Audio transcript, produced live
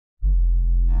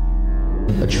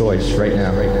a choice right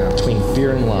now, between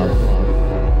fear and love.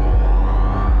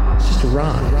 It's just a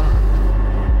ride.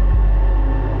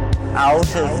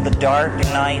 Out of the dark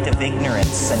night of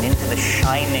ignorance and into the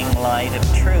shining light of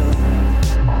truth.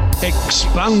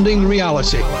 Expanding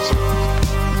reality.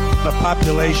 A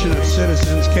population of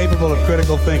citizens capable of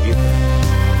critical thinking.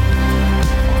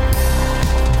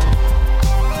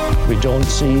 We don't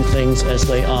see things as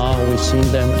they are, we see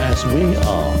them as we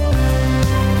are.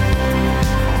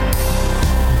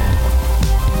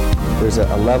 There's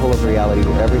a level of reality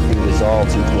where everything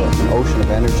dissolves into an ocean of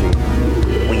energy.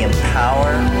 We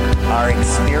empower our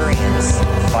experience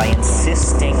by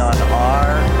insisting on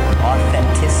our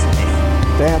authenticity.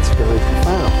 That's very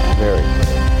profound. Very.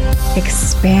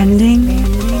 Expanding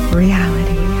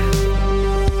reality.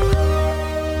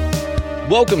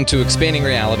 Welcome to Expanding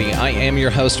Reality. I am your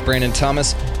host, Brandon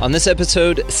Thomas. On this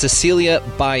episode, Cecilia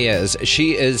Baez.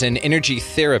 She is an energy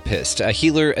therapist, a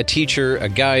healer, a teacher, a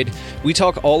guide. We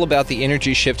talk all about the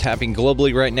energy shift happening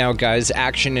globally right now, guys,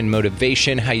 action and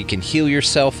motivation, how you can heal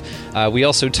yourself. We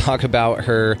also talk about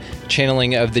her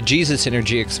channeling of the Jesus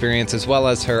energy experience as well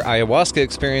as her ayahuasca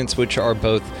experience, which are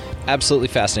both absolutely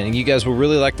fascinating. You guys will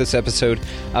really like this episode.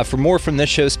 For more from this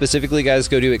show specifically, guys,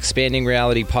 go to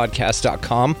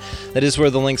expandingrealitypodcast.com. That is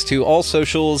where the links to all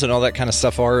socials and all that kind of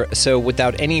stuff are. So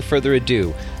without any further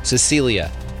ado,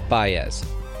 Cecilia Baez.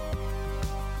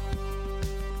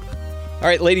 All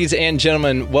right, ladies and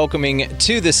gentlemen, welcoming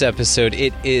to this episode,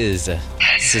 it is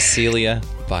Cecilia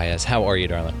Baez. How are you,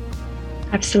 darling?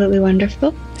 Absolutely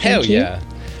wonderful. Hell yeah.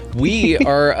 We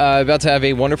are about to have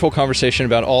a wonderful conversation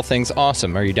about all things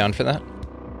awesome. Are you down for that?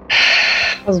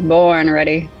 I was born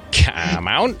ready. Come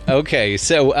out. Okay,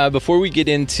 so before we get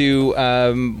into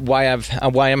why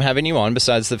I'm having you on,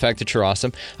 besides the fact that you're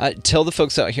awesome, tell the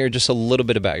folks out here just a little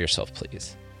bit about yourself,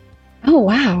 please. Oh,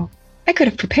 wow. I could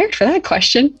have prepared for that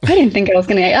question. I didn't think I was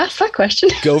going to ask that question.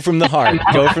 Go from the heart.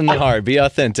 Go from the heart. Be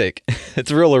authentic.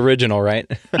 It's real original,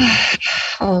 right?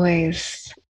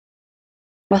 Always.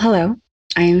 Well, hello.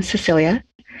 I am Cecilia.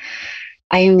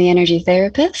 I am the energy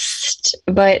therapist,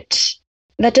 but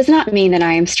that does not mean that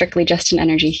I am strictly just an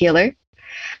energy healer.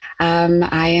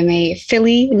 I am a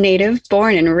Philly native,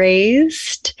 born and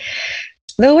raised,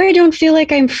 though I don't feel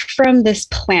like I'm from this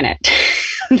planet.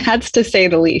 That's to say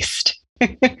the least.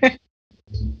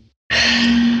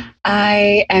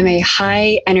 I am a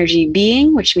high energy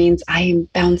being, which means I am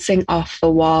bouncing off the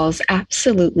walls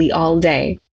absolutely all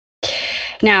day.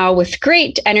 Now, with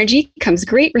great energy comes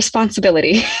great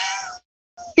responsibility.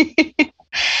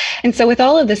 And so with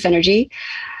all of this energy,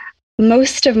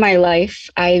 most of my life,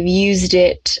 I've used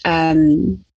it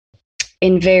in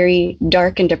very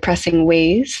dark and depressing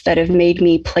ways that have made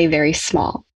me play very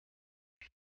small.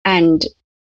 And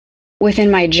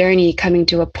within my journey, coming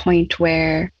to a point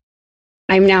where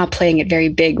I'm now playing it very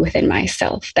big within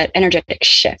myself, that energetic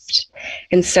shift.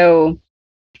 And so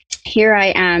here I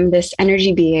am, this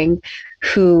energy being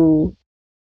who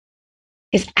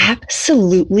is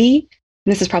absolutely,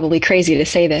 and this is probably crazy to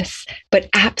say this, but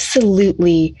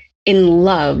absolutely in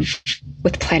love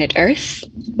with planet Earth,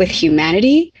 with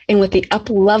humanity, and with the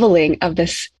up-leveling of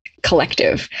this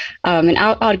collective. And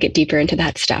I'll get deeper into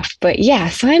that stuff. But yeah,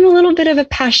 so I'm a little bit of a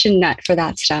passion nut for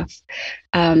that stuff.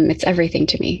 It's everything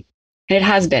to me. And it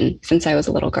has been since I was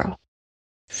a little girl.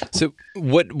 So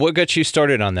what got you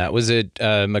started on that? Was it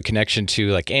a connection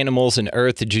to like animals and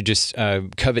earth? Did you just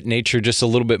covet nature just a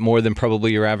little bit more than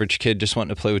probably your average kid just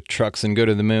wanting to play with trucks and go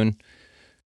to the moon?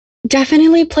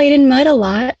 Definitely played in mud a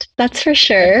lot. That's for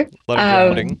sure. A lot of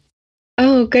grounding.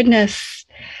 Oh, goodness.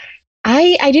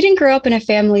 I didn't grow up in a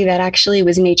family that actually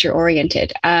was nature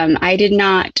oriented. I did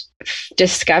not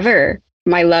discover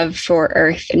my love for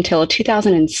earth until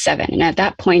 2007. And at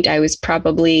that point, I was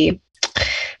probably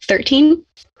 13.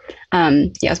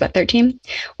 I was about 13.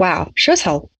 Wow. Shows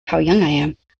how young I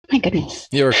am. My goodness.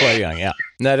 You were quite young, yeah.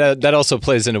 That also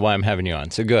plays into why I'm having you on.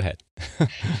 So go ahead.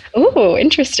 Ooh,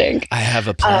 interesting. I have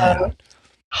a plan.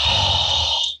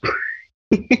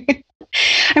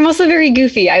 I'm also very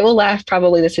goofy. I will laugh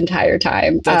probably this entire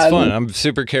time. That's fun. I'm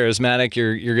super charismatic.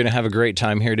 You're going to have a great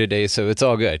time here today. So it's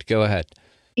all good. Go ahead.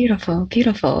 Beautiful,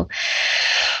 beautiful.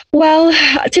 Well,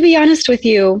 to be honest with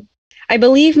you, I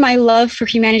believe my love for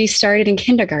humanity started in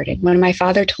kindergarten when my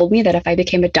father told me that if I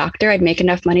became a doctor, I'd make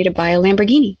enough money to buy a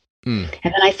Lamborghini. And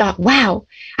then I thought, wow,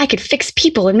 I could fix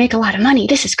people and make a lot of money.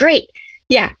 This is great.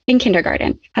 Yeah, in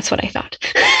kindergarten. That's what I thought.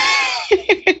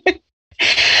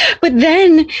 But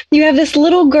then you have this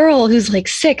little girl who's like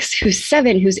 6, who's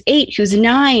 7, who's 8, who's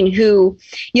 9, who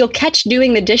you'll catch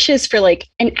doing the dishes for like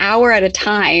an hour at a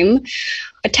time.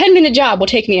 A 10-minute job will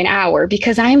take me an hour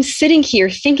because I'm sitting here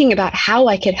thinking about how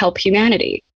I could help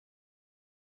humanity.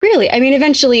 Really, I mean,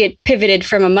 eventually it pivoted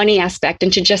from a money aspect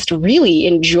into just really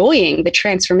enjoying the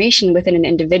transformation within an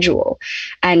individual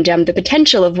and the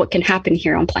potential of what can happen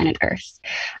here on planet Earth.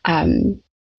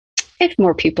 If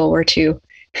more people were to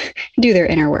do their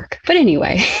inner work. But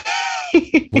anyway.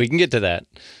 We can get to that.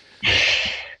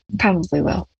 Probably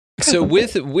will. So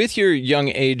with your young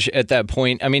age at that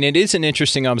point, I mean, it is an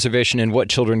interesting observation in what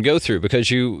children go through,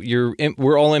 because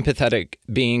we're all empathetic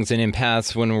beings and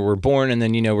empaths when we're born, and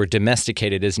then, we're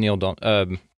domesticated, as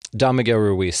Don Miguel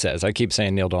Ruiz says. I keep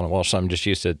saying Neil Donald Walsh, so I'm just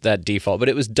used to that default. But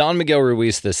it was Don Miguel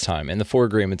Ruiz this time in the Four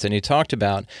Agreements, and he talked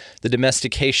about the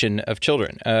domestication of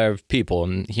children, of people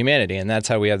and humanity, and that's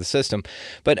how we have the system.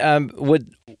 But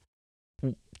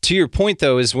to your point,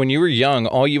 though, is when you were young,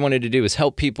 all you wanted to do was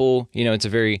help people. It's a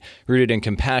very rooted in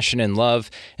compassion and love.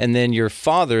 And then your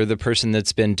father, the person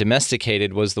that's been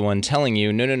domesticated, was the one telling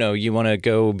you, no, you want to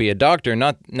go be a doctor,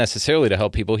 not necessarily to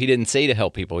help people. He didn't say to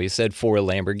help people. He said for a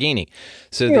Lamborghini.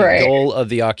 So the goal of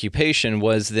the occupation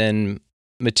was then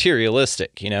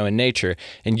materialistic, in nature.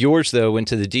 And yours, though, went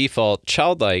to the default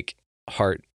childlike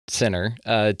heart center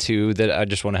to that I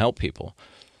just want to help people.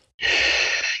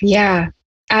 Yeah.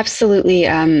 Absolutely.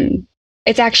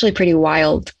 It's actually pretty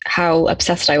wild how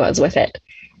obsessed I was with it.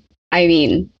 I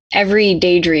mean, every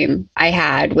daydream I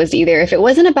had was either, if it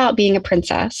wasn't about being a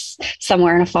princess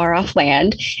somewhere in a far off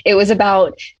land, it was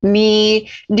about me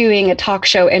doing a talk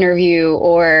show interview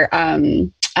or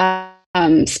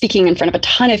speaking in front of a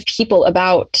ton of people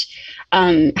about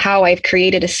how I've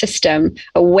created a system,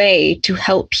 a way to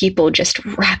help people just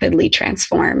rapidly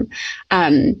transform.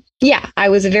 Yeah, I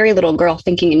was a very little girl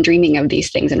thinking and dreaming of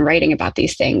these things and writing about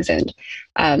these things. And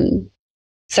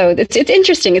so it's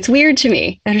interesting. It's weird to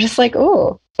me. I'm just like,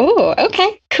 oh,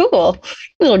 okay, cool.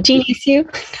 Little genius you.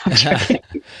 No,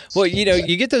 well,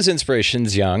 you get those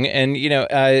inspirations young. And,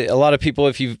 a lot of people,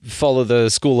 if you follow the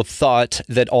school of thought,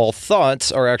 that all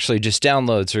thoughts are actually just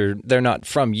downloads, or they're not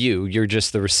from you. You're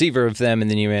just the receiver of them,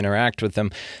 and then you interact with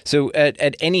them. So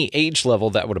at any age level,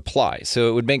 that would apply. So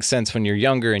it would make sense when you're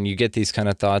younger and you get these kind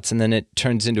of thoughts, and then it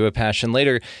turns into a passion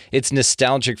later. It's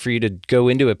nostalgic for you to go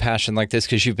into a passion like this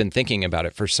because you've been thinking about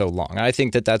it for so long. I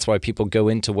think that that's why people go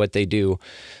into what they do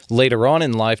later on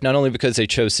in life, not only because they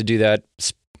chose to do that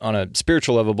on a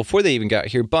spiritual level before they even got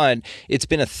here, but it's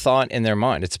been a thought in their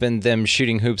mind. It's been them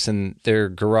shooting hoops in their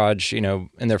garage, in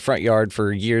their front yard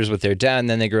for years with their dad, and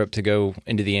then they grew up to go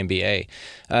into the NBA,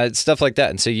 stuff like that.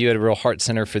 And so you had a real heart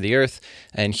center for the earth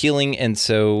and healing, and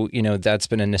so, that's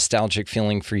been a nostalgic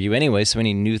feeling for you anyway. So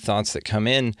any new thoughts that come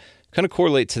in kind of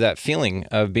correlate to that feeling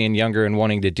of being younger and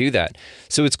wanting to do that.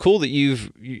 So it's cool that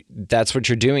that's what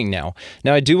you're doing now.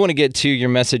 Now, I do want to get to your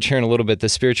message here in a little bit. The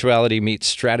spirituality meets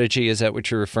strategy. Is that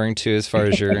what you're referring to as far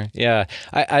as your, yeah,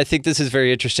 I think this is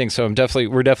very interesting. So we're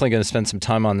definitely going to spend some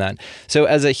time on that. So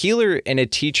as a healer and a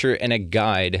teacher and a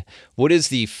guide, what is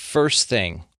the first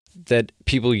thing that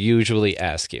people usually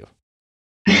ask you?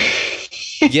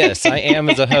 Yes, I am,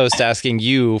 as a host, asking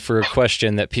you for a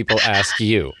question that people ask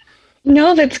you.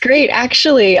 No, that's great.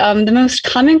 Actually, the most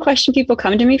common question people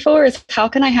come to me for is, how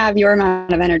can I have your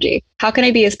amount of energy? How can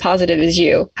I be as positive as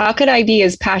you? How could I be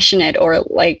as passionate or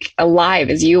like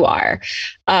alive as you are?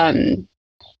 And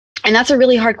that's a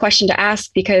really hard question to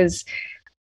ask because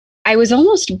I was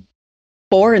almost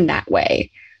born that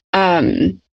way.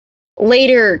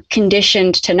 Later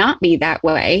conditioned to not be that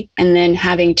way, and then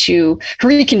having to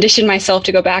recondition myself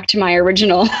to go back to my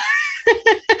original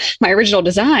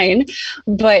design.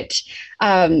 But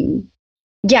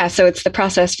so it's the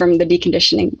process from the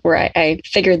deconditioning where I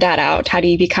figured that out. How do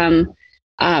you become,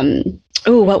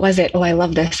 what was it? Oh, I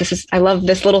love this. I love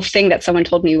this little thing that someone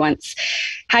told me once.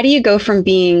 How do you go from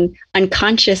being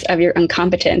unconscious of your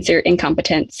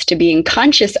incompetence to being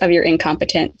conscious of your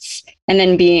incompetence and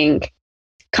then being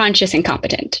conscious and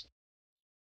competent?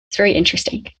 It's very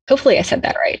interesting. Hopefully I said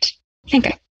that right. I think I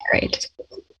said that right.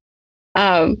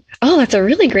 That's a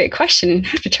really great question. I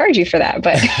have to charge you for that,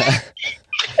 but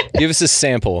give us a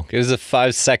sample. Give us a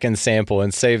 5-second sample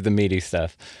and save the meaty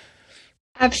stuff.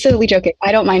 Absolutely joking.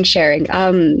 I don't mind sharing.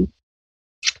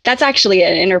 That's actually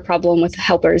an inner problem with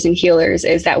helpers and healers,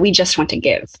 is that we just want to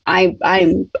give. I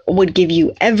would give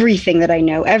you everything that I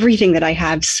know, everything that I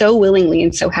have, so willingly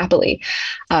and so happily,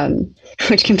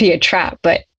 which can be a trap,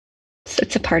 but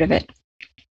it's a part of it.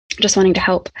 Just wanting to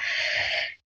help.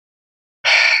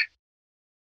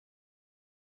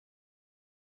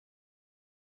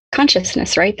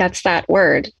 Consciousness, right? That's that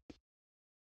word.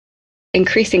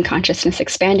 Increasing consciousness,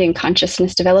 expanding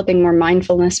consciousness, developing more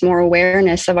mindfulness, more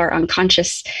awareness of our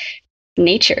unconscious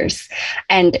natures.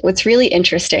 And what's really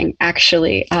interesting,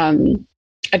 actually,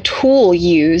 a tool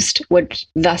used would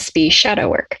thus be shadow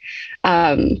work.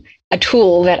 a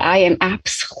tool that I am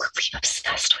absolutely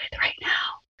obsessed with right now.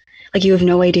 Like, you have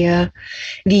no idea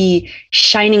the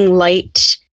shining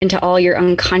light into all your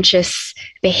unconscious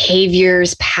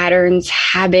behaviors, patterns,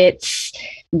 habits,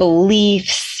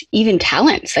 beliefs, even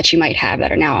talents that you might have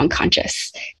that are now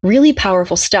unconscious. Really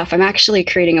powerful stuff. I'm actually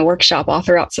creating a workshop all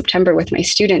throughout September with my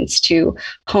students to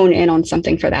hone in on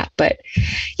something for that. But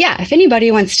yeah, if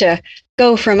anybody wants to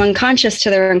go from unconscious to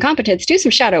their incompetence, do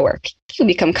some shadow work. You'll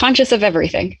become conscious of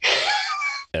everything.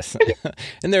 Yes.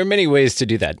 And there are many ways to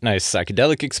do that. Nice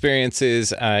psychedelic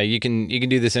experiences. You can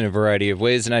do this in a variety of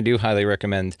ways, and I do highly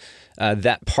recommend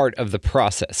that part of the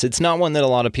process. It's not one that a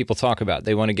lot of people talk about.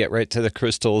 They want to get right to the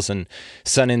crystals and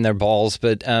sun in their balls,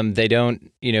 but they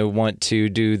don't, want to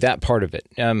do that part of it.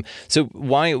 So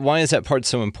why is that part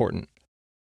so important?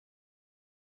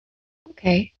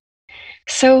 Okay.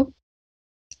 So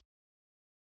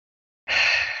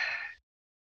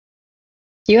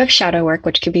you have shadow work,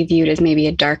 which could be viewed as maybe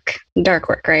a dark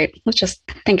work, right? Let's just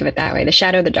think of it that way, the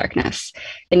shadow, the darkness.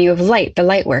 Then you have light, the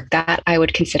light work. That I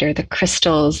would consider the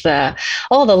crystals,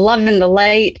 all the love and the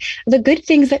light, the good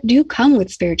things that do come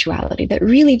with spirituality, that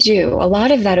really do. A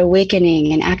lot of that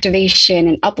awakening and activation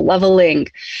and up-leveling.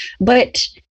 But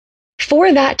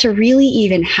for that to really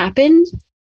even happen,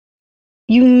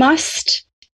 you must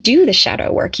do the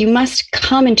shadow work. You must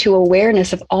come into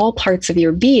awareness of all parts of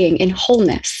your being in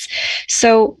wholeness.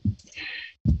 So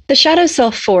the shadow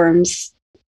self forms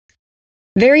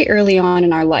very early on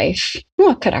in our life. Well,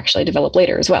 it could actually develop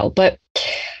later as well. But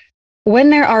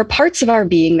when there are parts of our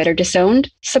being that are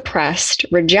disowned, suppressed,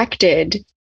 rejected,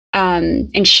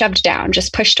 and shoved down,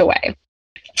 just pushed away.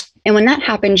 And when that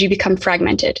happens, you become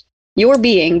fragmented. Your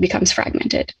being becomes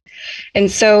fragmented.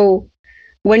 And so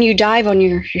when you dive on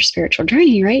your spiritual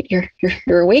journey, right,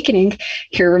 you're awakening,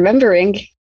 you're remembering,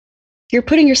 you're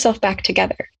putting yourself back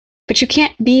together. But you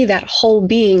can't be that whole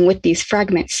being with these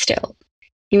fragments still.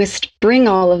 You must bring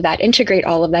all of that, integrate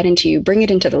all of that into you, bring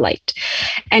it into the light.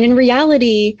 And in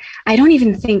reality, I don't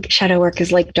even think shadow work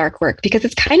is like dark work, because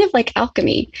it's kind of like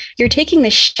alchemy. You're taking the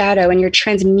shadow and you're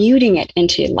transmuting it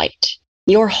into light,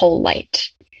 your whole light,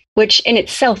 which in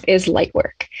itself is light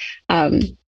work.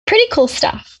 Pretty cool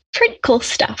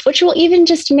stuff, which will even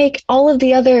just make all of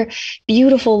the other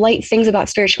beautiful light things about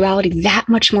spirituality that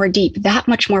much more deep, that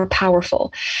much more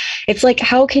powerful. It's like,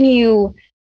 how can you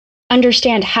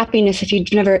understand happiness if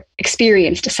you've never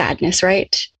experienced a sadness,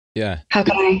 right? Yeah. How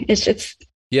can I? It's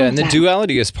yeah, and the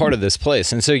duality is part of this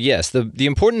place. And so, yes, the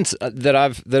importance that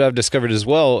I've discovered as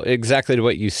well, exactly to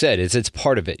what you said, is it's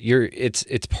part of it.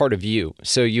 It's part of you.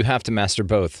 So you have to master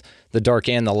both the dark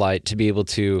and the light to be able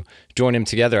to join them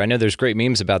together. I know there's great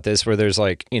memes about this where there's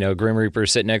like, Grim Reaper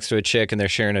sitting next to a chick and they're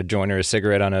sharing a joint or a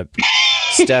cigarette on a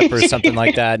step or something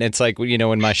like that. And it's like,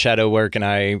 in my shadow work and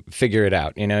I figure it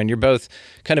out, and you're both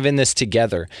kind of in this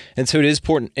together. And so it is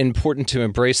important to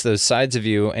embrace those sides of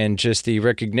you and just the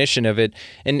recognition of it.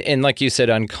 And like you said,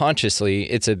 unconsciously,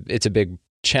 it's a big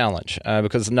challenge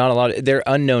because they're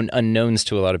unknown unknowns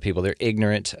to a lot of people. They're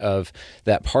ignorant of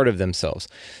that part of themselves.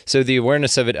 So the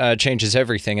awareness of it changes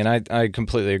everything. And I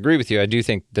completely agree with you. I do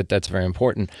think that that's very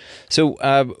important. So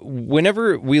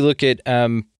whenever we look at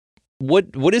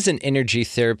what does an energy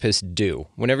therapist do?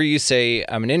 Whenever you say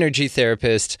I'm an energy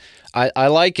therapist, I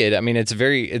like it. I mean, it's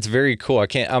very cool.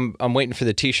 I'm waiting for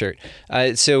the t-shirt.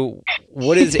 So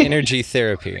what is energy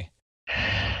therapy?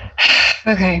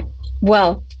 Okay.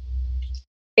 Well,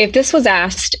 if this was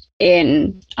asked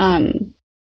in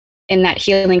that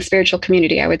healing spiritual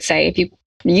community, I would say if you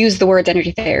use the words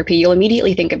energy therapy, you'll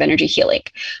immediately think of energy healing.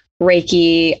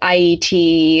 Reiki,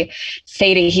 IET,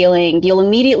 theta healing, you'll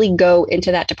immediately go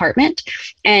into that department.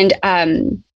 And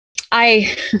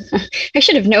I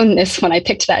should have known this when I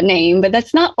picked that name, but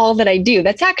that's not all that I do.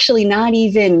 That's actually not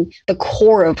even the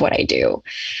core of what I do.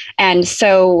 And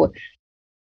so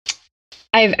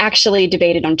I've actually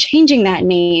debated on changing that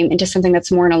name into something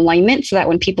that's more in alignment so that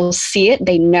when people see it,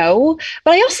 they know.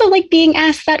 But I also like being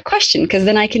asked that question because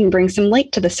then I can bring some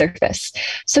light to the surface.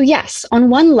 So yes, on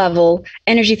one level,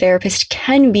 energy therapist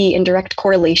can be in direct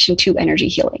correlation to energy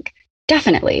healing.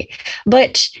 Definitely.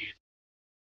 But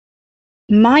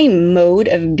my mode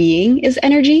of being is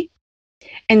energy.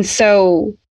 And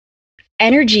so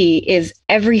energy is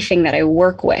everything that I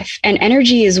work with. And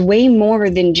energy is way more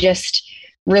than just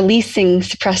releasing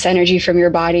suppressed energy from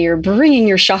your body or bringing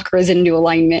your chakras into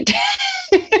alignment.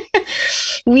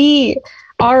 We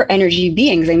are energy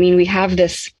beings. I mean, we have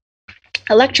this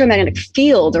electromagnetic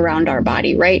field around our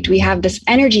body, right? We have this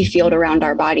energy field around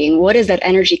our body. And what is that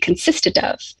energy consisted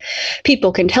of?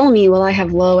 People can tell me, well, I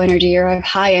have low energy or I have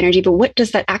high energy, but what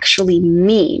does that actually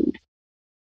mean?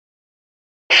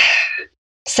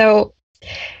 So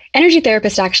energy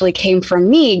therapist actually came from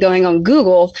me going on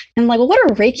Google and like, well, what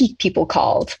are Reiki people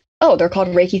called? Oh, they're called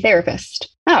Reiki therapist.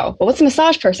 Oh, well, what's a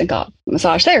massage person called?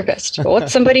 Massage therapist. Well,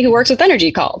 what's somebody who works with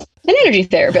energy called? An energy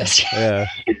therapist. Yeah,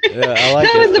 I like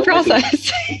that it. was the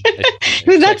process. It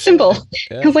was that simple.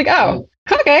 Yeah. I was like, oh,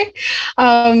 okay.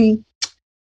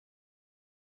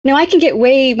 Now I can get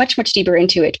much deeper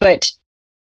into it, but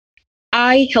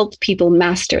I help people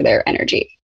master their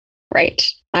energy, right?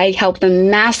 I help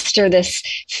them master this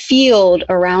field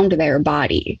around their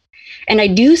body. And I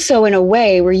do so in a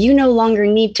way where you no longer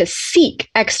need to seek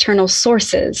external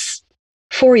sources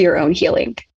for your own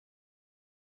healing.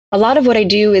 A lot of what I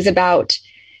do is about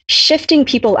shifting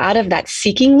people out of that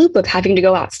seeking loop of having to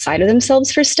go outside of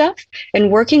themselves for stuff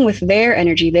and working with their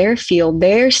energy, their field,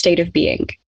 their state of being.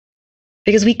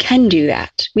 Because we can do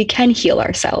that. We can heal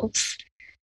ourselves.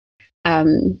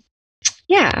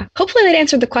 Yeah, hopefully that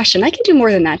answered the question. I can do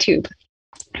more than that too.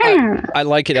 I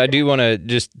like it. I do want to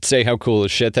just say how cool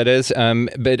as shit that is.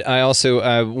 But I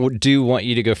also do want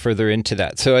you to go further into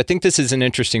that. So I think this is an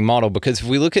interesting model because if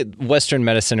we look at Western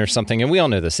medicine or something, and we all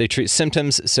know this, they treat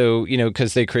symptoms. So,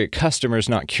 because they create customers,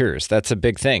 not cures. That's a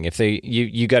big thing. If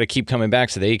you got to keep coming back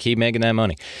so they keep making that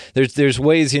money. There's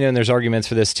ways, and there's arguments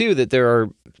for this too, that there are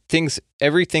things,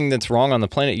 everything that's wrong on the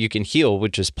planet you can heal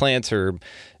with just plants or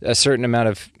a certain amount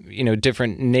of,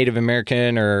 different Native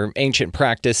American or ancient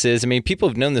practices. I mean, people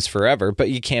have known this forever, but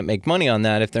you can't make money on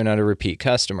that if they're not a repeat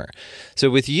customer. So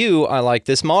with you, I like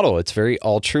this model. It's very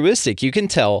altruistic. You can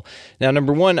tell. Now,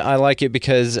 number one, I like it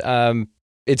because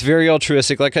it's very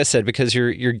altruistic, like I said, because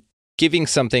you're giving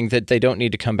something that they don't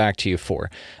need to come back to you for.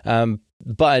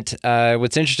 But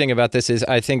what's interesting about this is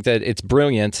I think that it's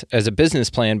brilliant as a business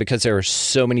plan because there are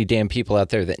so many damn people out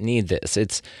there that need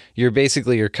this.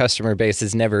 Your customer base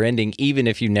is never ending, even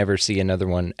if you never see another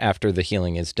one after the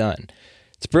healing is done.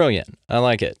 It's brilliant. I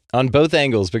like it on both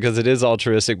angles because it is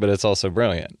altruistic, but it's also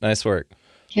brilliant. Nice work.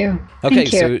 Thank you. Okay,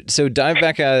 Thank you. so dive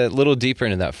back a little deeper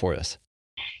into that for us.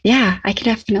 Yeah, I can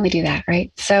definitely do that,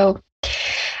 right? So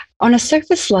on a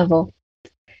surface level,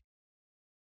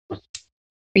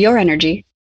 your energy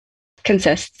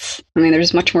consists,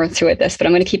 there's much more to this, but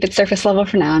I'm going to keep it surface level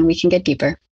for now and we can get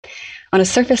deeper. On a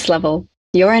surface level,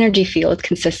 your energy field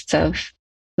consists of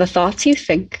the thoughts you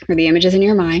think or the images in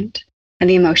your mind and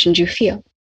the emotions you feel.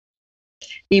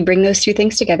 You bring those two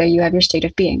things together, you have your state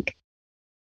of being.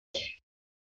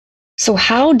 So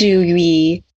how do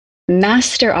we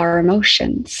master our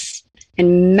emotions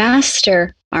and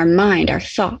master our mind, our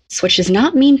thoughts, which does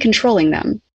not mean controlling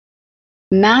them?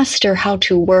 Master how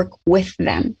to work with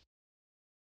them.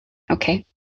 Okay.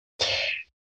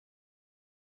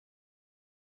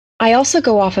 I also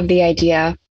go off of the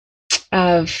idea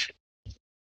of,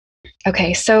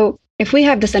 okay, so if we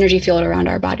have this energy field around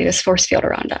our body, this force field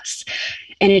around us,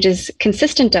 and it is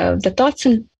consistent of the thoughts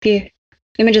and the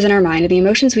images in our mind and the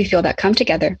emotions we feel that come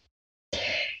together,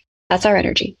 that's our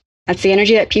energy. That's the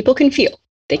energy that people can feel.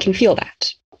 They can feel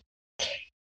that.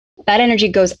 That energy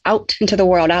goes out into the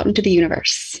world, out into the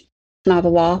universe. Now the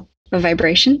law of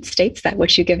vibration states that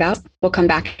what you give out will come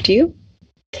back to you.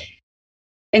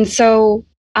 And so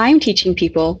I'm teaching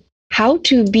people how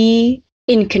to be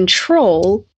in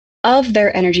control of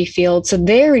their energy field so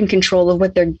they're in control of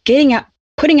what they're getting out,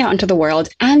 putting out into the world,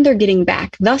 and they're getting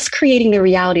back, thus creating the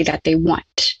reality that they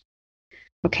want.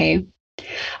 Okay?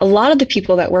 A lot of the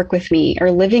people that work with me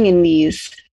are living in these,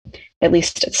 at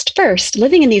least at first,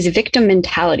 living in these victim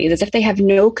mentalities as if they have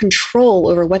no control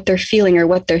over what they're feeling or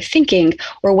what they're thinking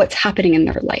or what's happening in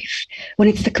their life, when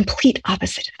it's the complete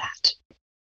opposite of that.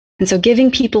 And so giving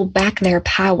people back their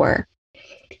power.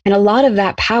 And a lot of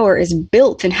that power is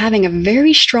built in having a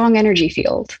very strong energy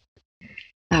field.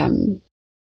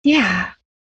 Yeah,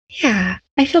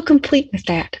 I feel complete with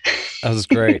that. That was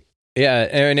great. Yeah,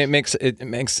 and it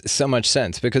makes so much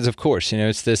sense because, of course,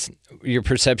 it's this, your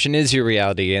perception is your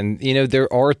reality. And,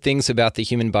 there are things about the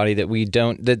human body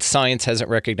that science hasn't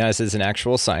recognized as an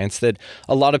actual science that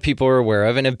a lot of people are aware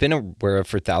of and have been aware of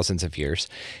for thousands of years.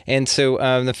 And so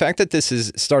the fact that this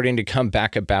is starting to come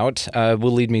back about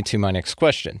will lead me to my next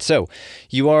question. So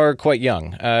you are quite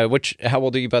young. How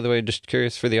old are you, by the way? Just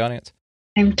curious for the audience.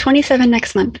 I'm 27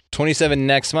 next month. 27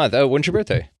 next month. Oh, when's your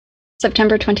birthday?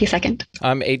 September 22nd.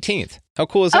 I'm 18th. How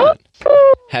cool is that?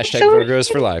 Hashtag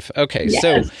Virgos for life. Okay,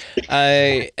 yes.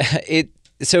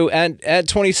 So at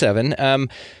 27,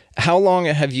 how long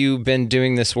have you been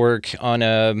doing this work on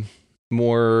a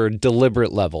more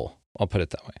deliberate level? I'll put it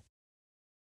that way.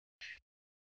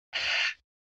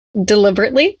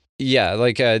 Deliberately? Yeah,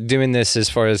 like doing this as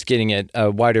far as getting it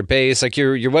a wider base. Like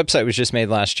your website was just made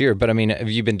last year, but have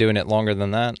you been doing it longer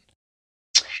than that?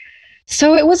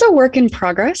 So it was a work in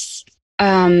progress.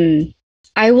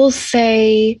 I will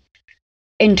say,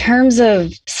 in terms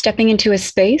of stepping into a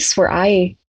space where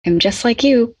I am just like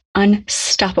you,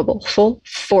 unstoppable, full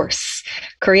force,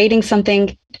 creating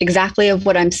something exactly of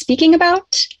what I'm speaking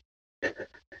about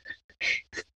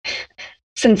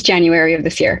since January of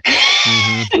this year.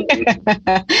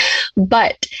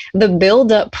 But the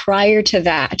buildup prior to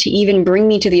that, to even bring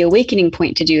me to the awakening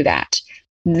point to do that,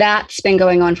 that's been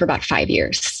going on for about 5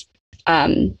 years.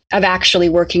 Of actually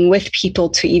working with people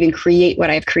to even create what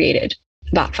I've created,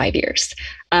 about 5 years.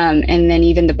 And then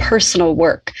even the personal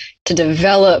work to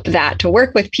develop that, to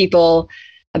work with people,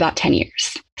 about 10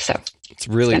 years. So it's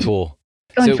really cool.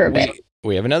 Going for a bit.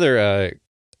 We have another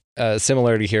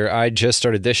similarity here. I just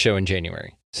started this show in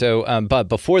January. So, but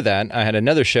before that, I had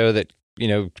another show that,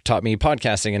 taught me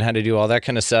podcasting and how to do all that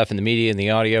kind of stuff and the media and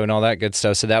the audio and all that good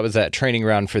stuff. So that was that training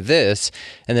ground for this.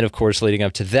 And then, of course, leading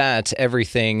up to that,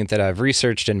 everything that I've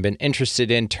researched and been interested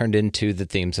in turned into the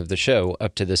themes of the show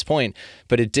up to this point.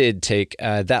 But it did take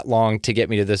that long to get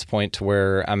me to this point to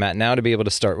where I'm at now to be able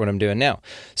to start what I'm doing now.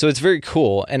 So it's very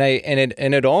cool. And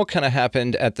it all kind of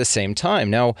happened at the same time.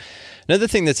 Now, another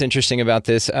thing that's interesting about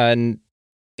this,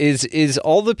 is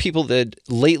all the people that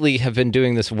lately have been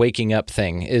doing this waking up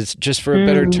thing, is just for a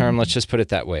better term, let's just put it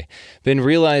that way, been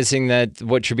realizing that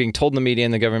what you're being told in the media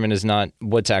and the government is not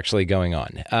what's actually going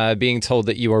on. Being told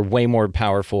that you are way more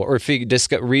powerful, or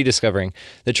rediscovering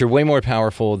that you're way more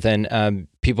powerful than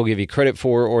people give you credit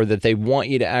for, or that they want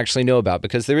you to actually know about.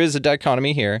 Because there is a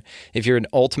dichotomy here. If you're an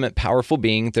ultimate powerful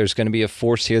being, there's going to be a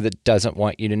force here that doesn't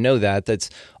want you to know that's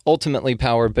ultimately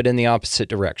power, but in the opposite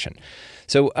direction.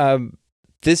 So,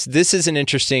 This is an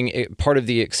interesting part of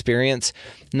the experience.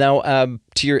 Now,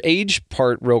 to your age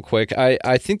part real quick,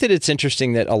 I think that it's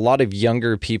interesting that a lot of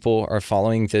younger people are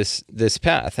following this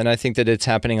path, and I think that it's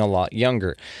happening a lot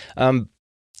younger.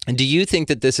 Do you think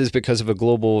that this is because of a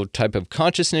global type of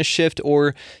consciousness shift,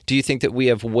 or do you think that we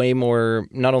have way more,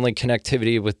 not only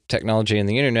connectivity with technology and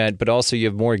the internet, but also you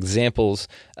have more examples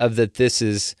of that this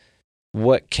is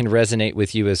what can resonate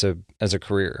with you as a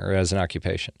career or as an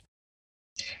occupation?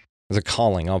 As a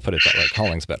calling, I'll put it that way.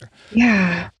 Calling's better.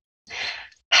 Yeah.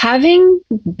 Having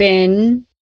been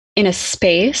in a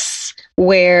space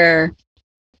where,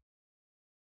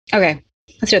 okay,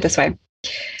 let's do it this way.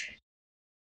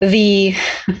 The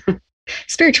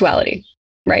spirituality,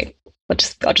 right?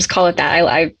 I'll just call it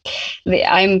that.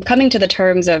 I'm coming to the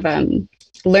terms of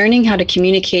learning how to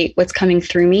communicate what's coming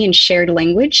through me in shared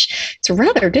language. It's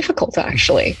rather difficult,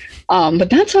 actually,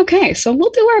 but that's okay. So we'll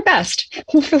do our best,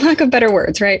 for lack of better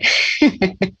words, right?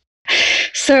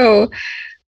 So,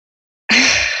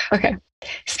 okay,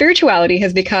 spirituality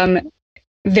has become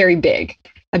very big,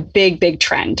 a big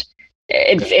trend.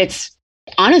 It's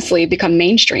honestly become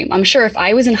mainstream. I'm sure if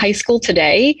I was in high school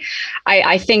today,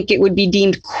 I think it would be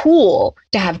deemed cool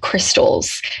to have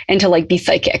crystals and to be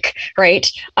psychic, right?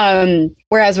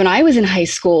 Whereas when I was in high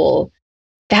school,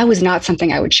 that was not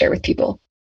something I would share with people.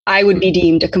 I would be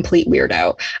deemed a complete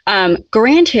weirdo.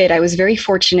 Granted, I was very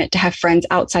fortunate to have friends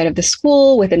outside of the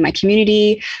school, within my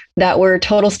community, that were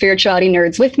total spirituality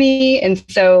nerds with me. And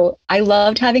so I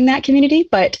loved having that community,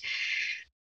 but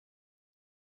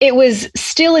it was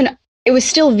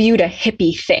still viewed a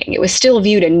hippie thing. It was still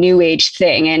viewed a new age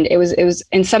thing. And it was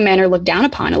in some manner looked down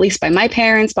upon, at least by my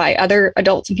parents, by other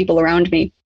adults and people around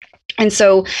me. And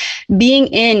so being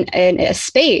in a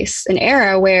space, an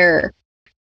era where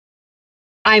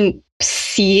I'm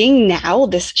seeing now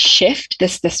this shift,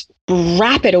 this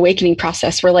rapid awakening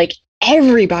process where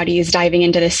everybody is diving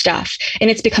into this stuff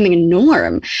and it's becoming a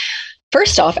norm.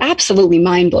 First off, absolutely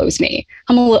mind blows me.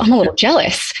 I'm a little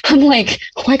jealous. I'm like,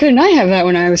 why couldn't I have that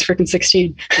when I was freaking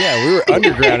 16? Yeah, we were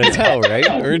underground as hell, right?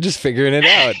 We were just figuring it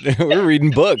out. We're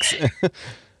reading books.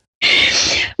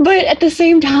 But at the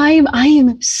same time, I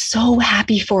am so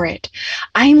happy for it.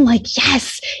 I'm like,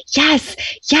 yes,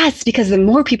 because the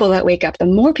more people that wake up, the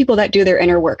more people that do their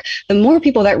inner work, the more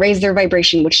people that raise their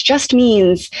vibration, which just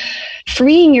means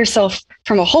freeing yourself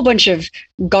from a whole bunch of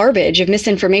garbage, of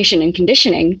misinformation and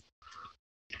conditioning.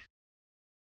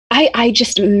 I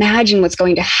just imagine what's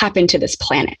going to happen to this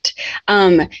planet.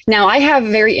 Now, I have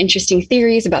very interesting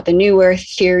theories about the New Earth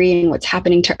theory and what's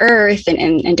happening to Earth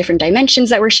and different dimensions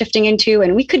that we're shifting into,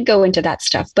 and we could go into that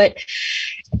stuff. But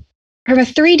from a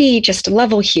 3D just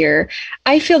level here,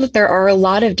 I feel that there are a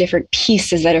lot of different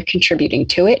pieces that are contributing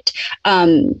to it.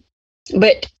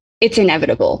 But it's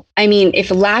inevitable. I mean, if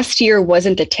last year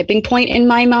wasn't the tipping point in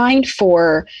my mind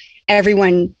for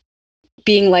everyone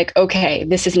being like, okay,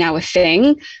 this is now a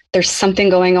thing. There's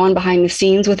something going on behind the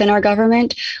scenes within our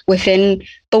government, within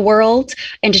the world,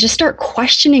 and to just start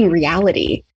questioning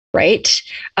reality. right?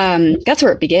 That's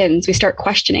where it begins. We start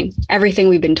questioning everything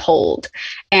we've been told.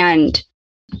 And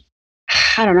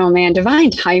I don't know, man,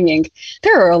 divine timing.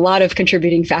 There are a lot of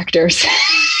contributing factors.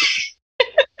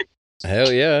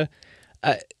 Hell yeah.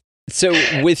 So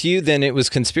with you, then, it was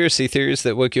conspiracy theories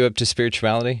that woke you up to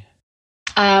spirituality?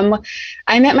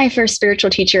 I met my first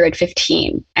spiritual teacher at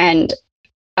 15, and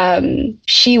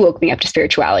she woke me up to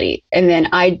spirituality. And then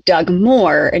I dug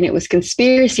more, and it was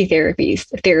conspiracy theories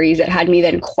that had me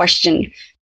then question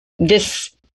the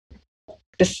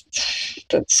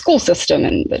school system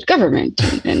and the government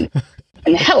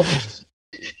and health.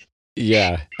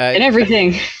 Yeah. And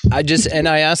everything.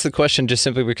 I ask the question just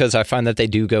simply because I find that they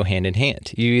do go hand in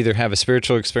hand. You either have a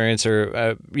spiritual experience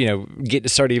or, get to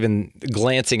start even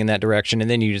glancing in that direction, and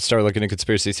then you start looking at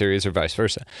conspiracy theories or vice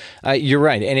versa. You're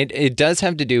right. And it does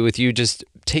have to do with you just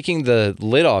taking the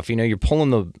lid off. You're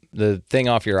pulling the thing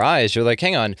off your eyes. You're like,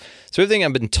 hang on. So everything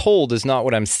I've been told is not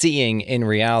what I'm seeing in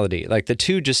reality. Like, the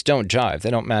two just don't jive. They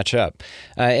don't match up.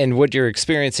 And what you're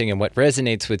experiencing and what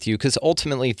resonates with you, because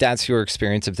ultimately that's your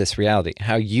experience of this reality.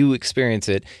 How you experience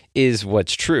it is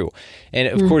what's true. And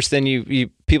of course, then you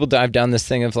people dive down this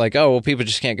thing of like, oh, well, people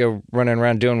just can't go running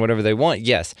around doing whatever they want.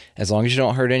 Yes, as long as you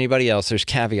don't hurt anybody else, there's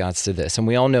caveats to this. And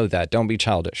we all know that. Don't be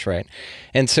childish, right?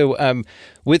 And so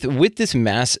with this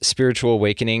mass spiritual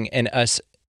awakening and us,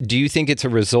 do you think it's a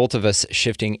result of us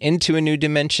shifting into a new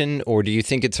dimension, or do you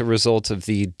think it's a result of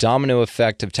the domino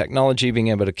effect of technology being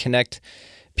able to connect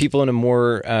people in a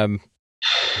more,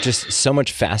 just so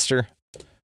much faster?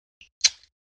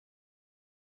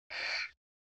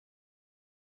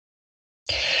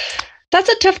 That's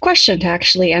a tough question to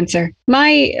actually answer.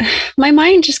 My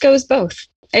mind just goes both.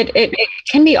 It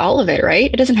can be all of it, right?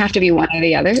 It doesn't have to be one or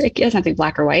the other. It doesn't have to be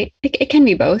black or white. It can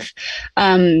be both.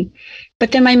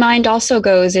 But then my mind also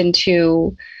goes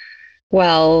into,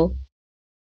 well,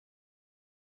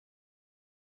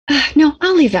 no,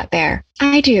 I'll leave that there.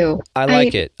 I do. I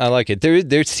like it.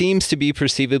 There seems to be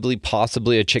perceivably,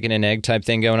 possibly a chicken and egg type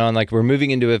thing going on. Like, we're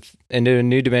moving into a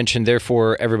new dimension,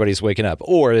 therefore everybo's waking up.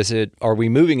 Or are we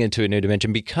moving into a new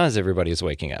dimension because everybody's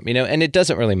waking up? And it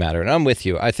doesn't really matter. And I'm with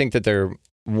you. I think that they're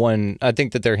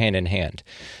hand in hand.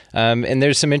 And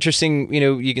there's some interesting,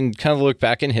 you can kind of look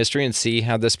back in history and see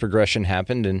how this progression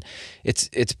happened. And it's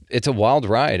a wild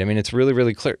ride. I mean, it's really,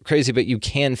 really crazy, but you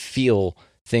can feel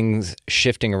things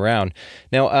shifting around.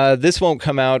 Now, this won't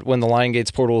come out when the Lion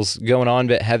Gates portal's going on,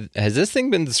 but has this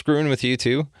thing been screwing with you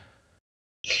too?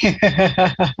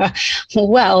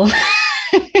 Well,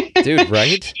 dude,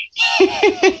 right?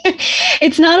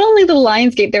 It's not only the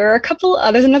Lionsgate. There are a couple.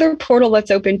 There's another portal that's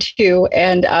open too,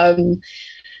 and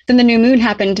then the new moon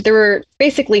happened. There were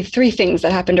basically 3 things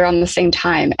that happened around the same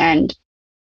time, and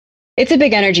it's a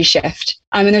big energy shift.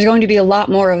 And there's going to be a lot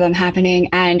more of them happening,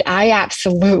 and I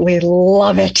absolutely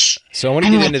love it. So I want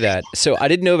to get into that. So I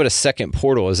didn't know about a second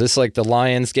portal. Is this like the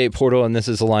Lionsgate portal, and this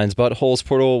is the Lion's Buttholes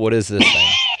portal? What is this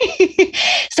thing?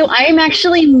 So I am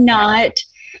actually not.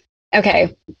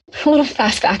 Okay, a little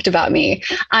fast fact about me.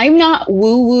 I'm not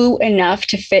woo-woo enough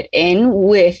to fit in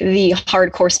with the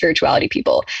hardcore spirituality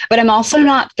people, but I'm also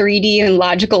not 3D and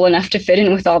logical enough to fit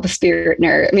in with all the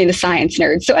the science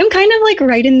nerds. So I'm kind of like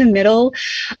right in the middle,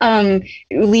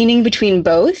 leaning between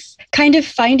both, kind of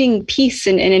finding peace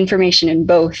and information in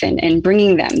both and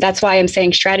bringing them. That's why I'm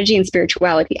saying strategy and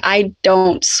spirituality. I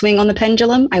don't swing on the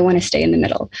pendulum. I want to stay in the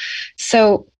middle.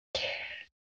 So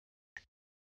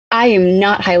I am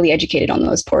not highly educated on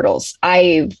those portals.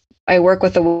 I work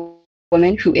with a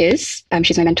woman who is,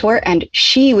 she's my mentor, and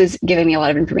she was giving me a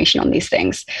lot of information on these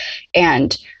things.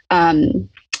 And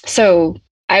so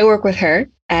I work with her,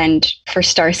 and for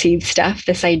starseed stuff,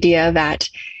 this idea that,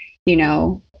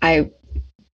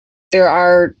 there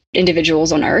are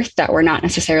individuals on Earth that were not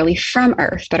necessarily from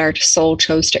Earth, but our soul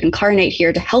chose to incarnate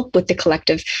here to help with the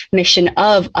collective mission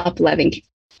of up-leveling,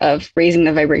 of raising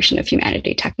the vibration of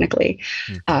humanity, technically.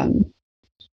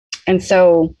 And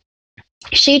so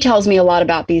she tells me a lot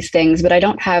about these things, but I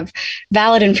don't have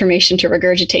valid information to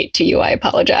regurgitate to you. I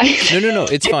apologize. No.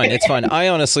 It's fine. It's fine. I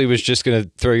honestly was just going to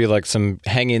throw you like some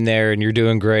hang in there and you're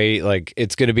doing great. Like,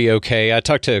 it's going to be okay. I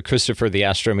talked to Christopher, the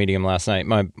astro medium, last night.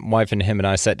 My wife and him and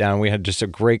I sat down. We had just a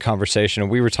great conversation,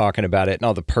 and we were talking about it and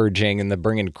all the purging and the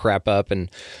bringing crap up and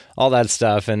all that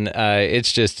stuff. And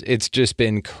it's just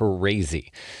been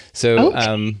crazy. So,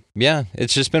 okay. Yeah,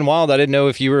 it's just been wild. I didn't know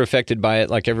if you were affected by it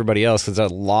like everybody else, because a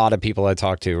lot of people I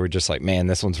talked to were just like, man,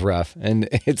 this one's rough. And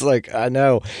it's like, I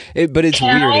know, but it's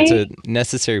weird. It's a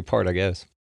necessary part, I guess.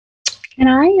 Can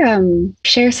I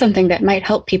share something that might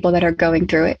help people that are going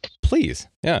through it? Please.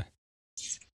 Yeah.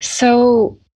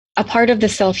 So a part of the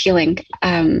self-healing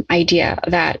idea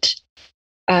that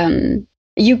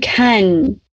you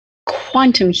can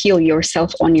quantum heal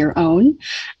yourself on your own.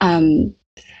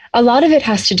 A lot of it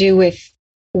has to do with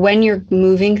when you're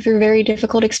moving through very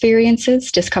difficult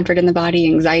experiences, discomfort in the body,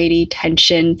 anxiety,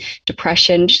 tension,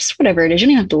 depression, just whatever it is. You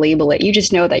don't have to label it. You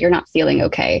just know that you're not feeling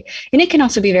okay. And it can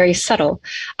also be very subtle.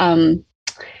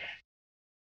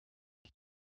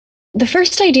 The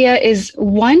first idea is,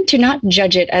 one, to not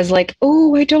judge it as like,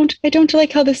 oh, I don't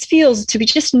like how this feels, to be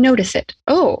just notice it.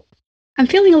 Oh, I'm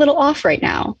feeling a little off right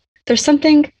now. There's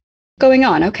something going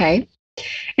on. Okay.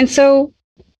 And so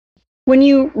when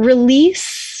you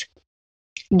release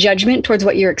judgment towards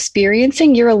what you're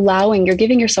experiencing, you're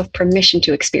giving yourself permission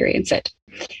to experience it.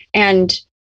 And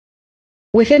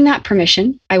within that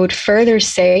permission, I would further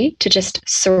say to just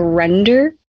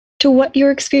surrender to what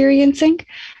you're experiencing.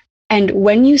 And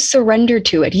when you surrender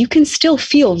to it, you can still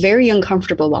feel very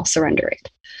uncomfortable while surrendering.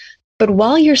 But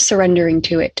while you're surrendering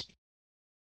to it,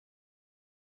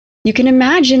 you can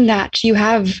imagine that you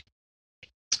have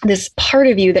this part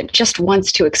of you that just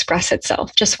wants to express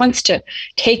itself, just wants to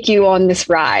take you on this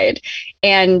ride.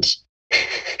 And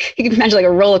you can imagine like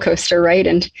a roller coaster, right?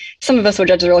 And some of us would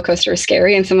judge the roller coaster as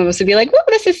scary, and some of us would be like, whoa,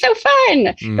 this is so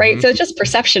fun, right? So it's just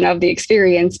perception of the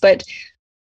experience. But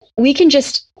we can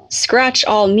just scratch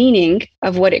all meaning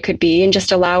of what it could be and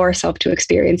just allow ourselves to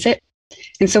experience it.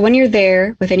 And so when you're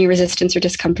there with any resistance or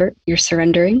discomfort, you're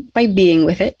surrendering by being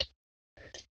with it.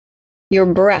 Your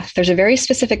breath, there's a very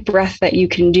specific breath that you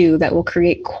can do that will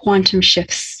create quantum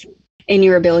shifts in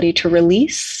your ability to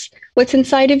release what's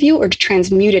inside of you or to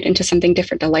transmute it into something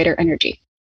different, a lighter energy.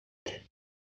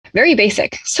 Very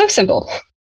basic, so simple.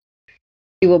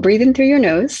 You will breathe in through your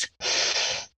nose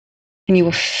and you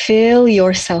will fill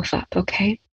yourself up,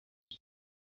 okay?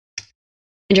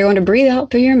 And you're going to breathe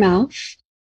out through your mouth,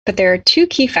 but there are two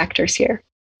key factors here.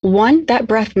 One, that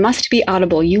breath must be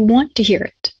audible. You want to hear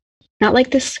it. Not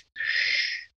like this.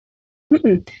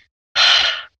 Okay.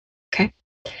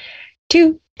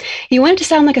 Two, you want it to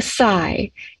sound like a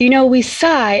sigh. You know, we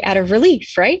sigh out of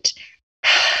relief, right?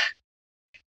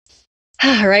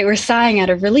 Right, we're sighing out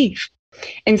of relief.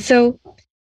 And so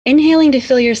inhaling to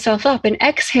fill yourself up and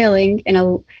exhaling in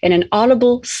an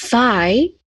audible sigh,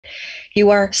 you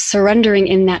are surrendering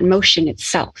in that motion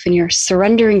itself, and you're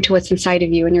surrendering to what's inside of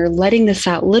you, and you're letting this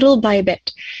out little by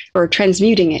bit, or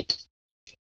transmuting it.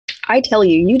 I tell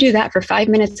you, you do that for 5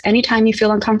 minutes, anytime you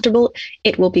feel uncomfortable,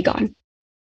 it will be gone.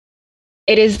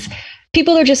 It is,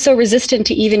 people are just so resistant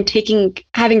to even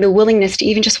having the willingness to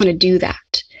even just want to do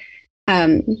that.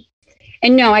 And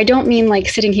no, I don't mean like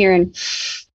sitting here and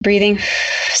breathing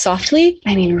softly.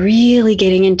 I mean, really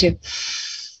getting into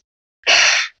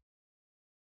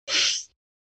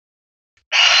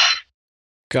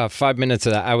God, 5 minutes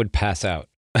of that, I would pass out.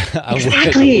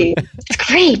 Exactly. It's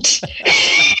great.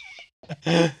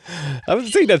 I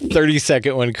was thinking a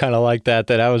 30-second one kind of like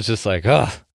that I was just like, oh,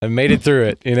 I made it through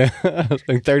it, you know?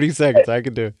 Like 30 seconds, I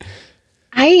could do it.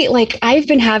 I've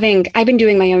been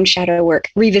doing my own shadow work,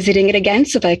 revisiting it again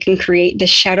so that I can create this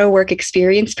shadow work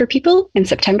experience for people in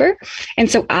September. And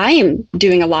so I am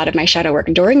doing a lot of my shadow work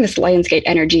during this Lionsgate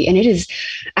energy, and it is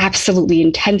absolutely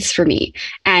intense for me.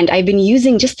 And I've been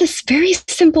using just this very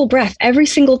simple breath every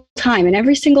single time. And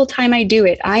every single time I do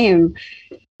it, I am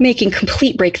making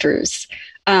complete breakthroughs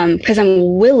because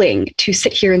I'm willing to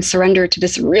sit here and surrender to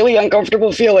this really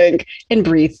uncomfortable feeling and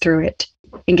breathe through it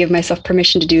and give myself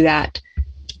permission to do that.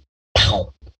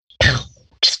 Pow, pow,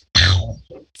 just pow.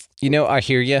 You know, I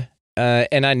hear you,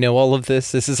 and I know all of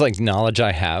this. This is like knowledge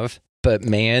I have. But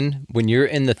man, when you're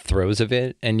in the throes of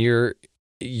it and you're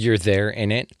there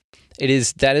in it,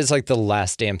 that is like the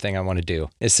last damn thing I want to do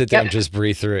is sit there and just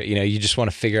breathe through it. You know, you just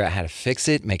want to figure out how to fix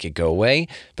it, make it go away.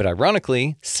 But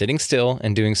ironically, sitting still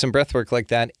and doing some breath work like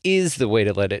that is the way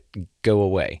to let it go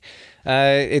away.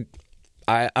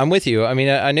 I'm with you. I mean,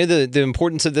 I know the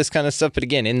importance of this kind of stuff, but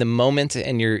again, in the moment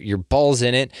and your balls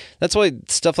in it, that's why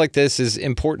stuff like this is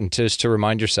important just to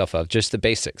remind yourself of, just the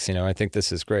basics. You know, I think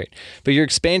this is great. But your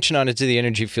expansion on it to the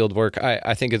energy field work,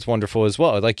 I think it's wonderful as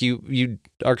well. Like you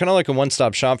are kind of like a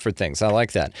one-stop shop for things. I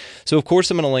like that. So of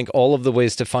course, I'm going to link all of the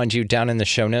ways to find you down in the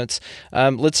show notes.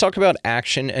 Let's talk about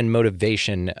action and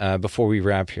motivation before we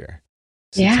wrap here.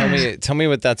 So tell me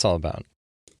what that's all about.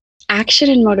 Action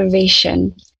and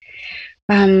motivation.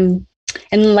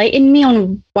 Enlighten me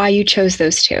on why you chose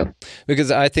those two.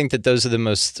 Because I think that those are the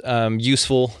most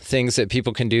useful things that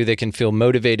people can do. They can feel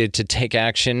motivated to take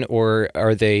action, or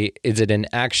is it an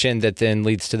action that then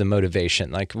leads to the motivation?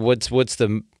 Like what's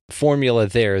the formula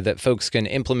there that folks can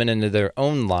implement into their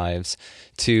own lives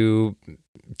to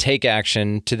take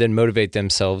action to then motivate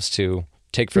themselves to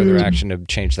take further action to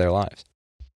change their lives?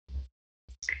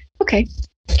 Okay.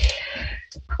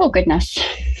 Oh, goodness.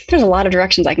 There's a lot of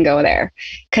directions I can go there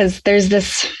because there's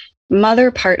this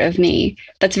mother part of me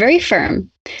that's very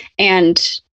firm. And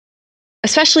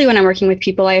especially when I'm working with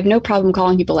people, I have no problem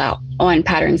calling people out on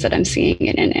patterns that I'm seeing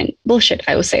and bullshit,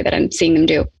 I will say, that I'm seeing them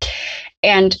do.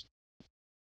 And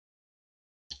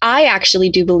I actually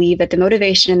do believe that the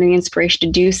motivation and the inspiration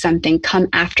to do something come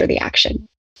after the action,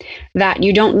 that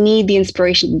you don't need the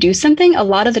inspiration to do something. A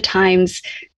lot of the times,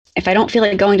 if I don't feel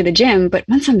like going to the gym, but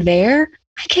once I'm there,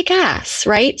 I kick ass,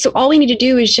 right? So all we need to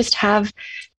do is just have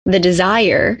the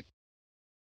desire,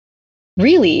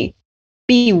 really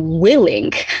be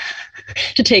willing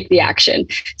to take the action.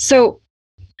 So,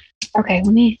 okay,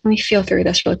 let me feel through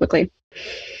this really quickly.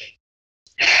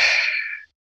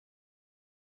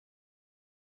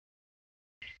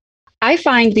 I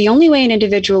find the only way an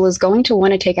individual is going to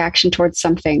want to take action towards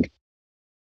something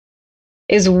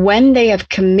is when they have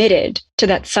committed to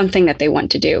that something that they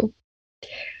want to do.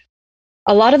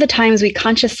 A lot of the times we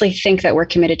consciously think that we're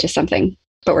committed to something,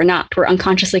 but we're not. We're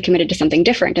unconsciously committed to something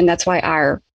different. And that's why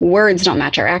our words don't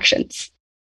match our actions,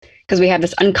 because we have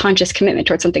this unconscious commitment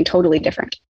towards something totally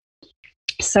different.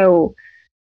 So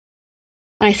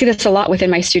I see this a lot within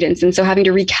my students. And so having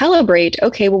to recalibrate,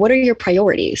 okay, well, what are your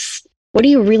priorities? What are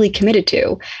you really committed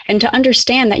to? And to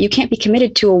understand that you can't be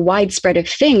committed to a wide spread of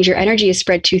things. Your energy is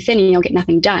spread too thin and you'll get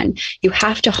nothing done. You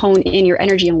have to hone in your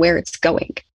energy and where it's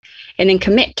going, and then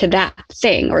commit to that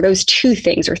thing or those 2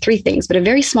 things or 3 things, but a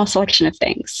very small selection of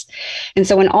things. And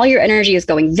so when all your energy is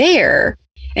going there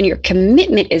and your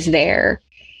commitment is there,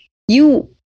 you,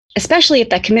 especially if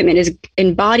that commitment is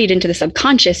embodied into the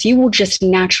subconscious, you will just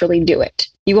naturally do it.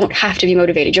 You won't have to be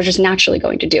motivated. You're just naturally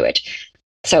going to do it.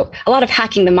 So a lot of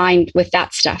hacking the mind with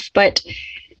that stuff. But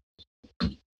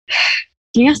can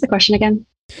you ask the question again?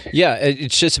 Yeah,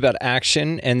 it's just about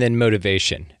action and then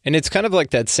motivation. And it's kind of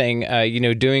like that saying,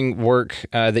 doing work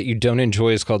that you don't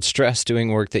enjoy is called stress.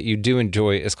 Doing work that you do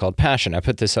enjoy is called passion. I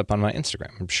put this up on my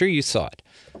Instagram. I'm sure you saw it.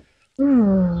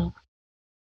 Ooh.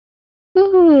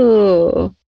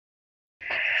 Oh,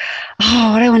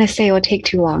 what I want to say will take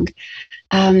too long.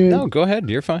 No, go ahead.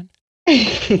 You're fine.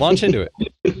 Launch into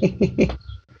it.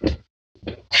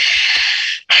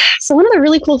 So one of the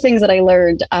really cool things that I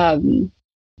learned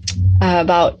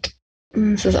about,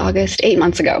 this is August, 8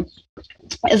 months ago,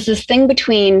 is this thing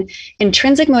between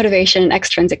intrinsic motivation and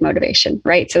extrinsic motivation,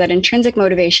 right? So that intrinsic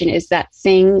motivation is that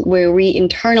thing where we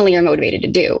internally are motivated to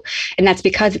do. And that's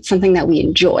because it's something that we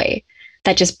enjoy,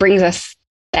 that just brings us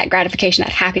that gratification,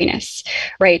 that happiness,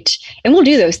 right? And we'll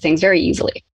do those things very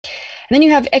easily. And then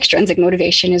you have extrinsic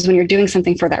motivation, is when you're doing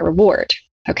something for that reward,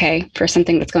 okay, for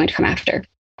something that's going to come after.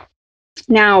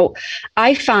 Now,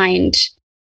 I find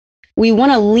we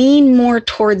want to lean more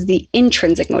towards the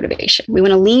intrinsic motivation. We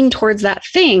want to lean towards that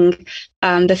thing,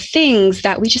 the things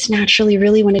that we just naturally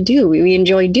really want to do, we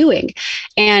enjoy doing.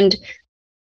 And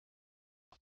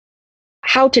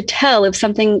how to tell if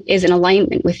something is in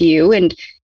alignment with you, and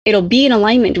it'll be in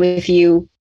alignment with you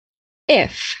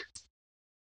if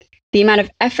the amount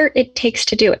of effort it takes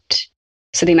to do it,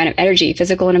 so the amount of energy,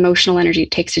 physical and emotional energy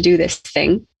it takes to do this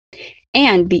thing,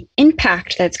 and the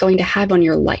impact that it's going to have on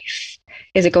your life.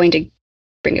 Is it going to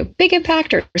bring a big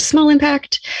impact or a small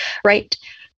impact, right?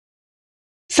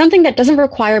 Something that doesn't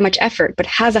require much effort but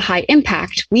has a high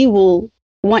impact, we will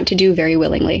want to do very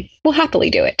willingly. We'll happily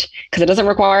do it because it doesn't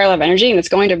require a lot of energy and it's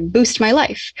going to boost my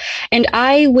life. And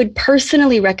I would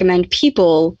personally recommend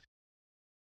people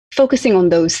focusing on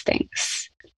those things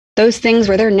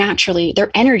where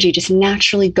their energy just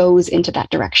naturally goes into that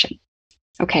direction.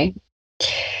 Okay.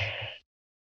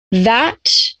 That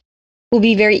will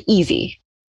be very easy.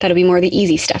 That'll be more of the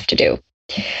easy stuff to do.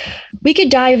 We could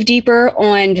dive deeper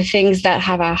on the things that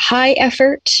have a high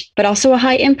effort, but also a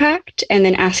high impact, and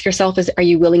then ask yourself, are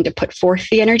you willing to put forth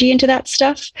the energy into that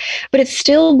stuff? But it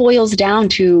still boils down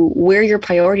to where your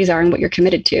priorities are and what you're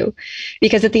committed to.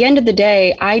 Because at the end of the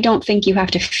day, I don't think you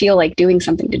have to feel like doing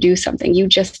something to do something. You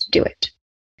just do it.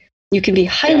 You can be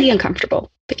highly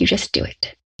uncomfortable, but you just do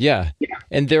it. Yeah.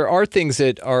 And there are things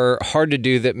that are hard to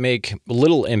do that make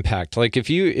little impact. Like if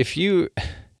you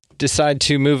decide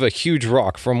to move a huge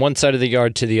rock from one side of the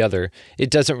yard to the other, it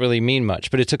doesn't really mean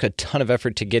much, but it took a ton of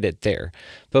effort to get it there.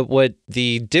 But what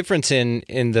the difference in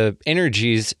the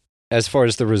energies as far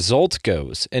as the result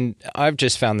goes. And I've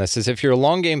just found this is if you're a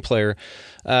long game player,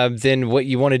 then what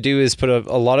you want to do is put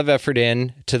a lot of effort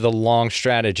in to the long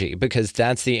strategy, because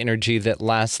that's the energy that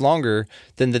lasts longer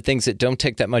than the things that don't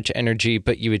take that much energy,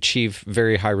 but you achieve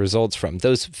very high results from.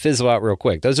 Those fizzle out real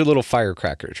quick. Those are little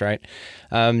firecrackers, right?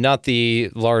 Not the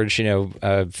large,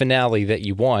 finale that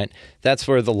you want. That's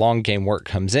where the long game work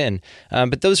comes in.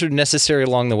 But those are necessary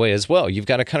along the way as well. You've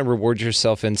got to kind of reward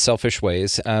yourself in selfish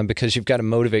ways because you've got to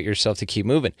motivate yourself to keep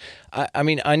moving. I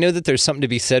mean, I know that there's something to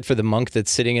be said for the monk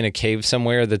that's sitting in a cave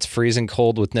somewhere that's freezing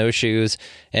cold with no shoes,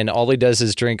 and all he does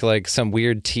is drink like some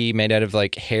weird tea made out of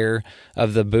like hair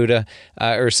of the Buddha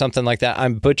or something like that.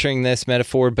 I'm butchering this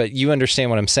metaphor, but you understand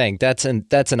what I'm saying. That's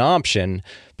an option.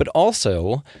 But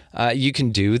also, you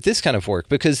can do this kind of work,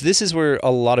 because this is where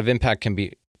a lot of impact can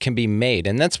be made.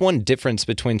 And that's one difference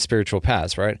between spiritual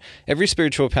paths, right? Every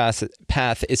spiritual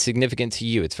path is significant to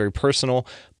you. It's very personal,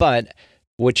 but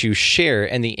what you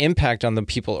share and the impact on the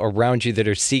people around you that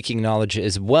are seeking knowledge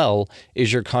as well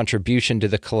is your contribution to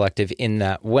the collective in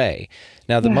that way.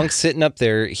 Now, the monk's sitting up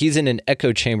there, he's in an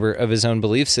echo chamber of his own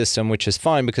belief system, which is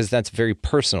fine because that's very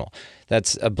personal.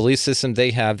 That's a belief system they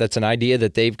have. That's an idea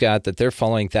that they've got, that they're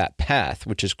following that path,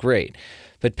 which is great.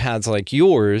 But paths like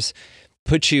yours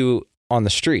put you on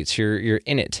the streets. You're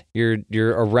in it.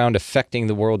 You're around affecting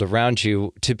the world around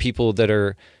you to people that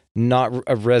are not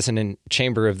a resonant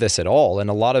chamber of this at all. And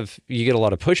you get a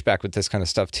lot of pushback with this kind of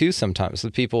stuff too sometimes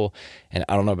with people, and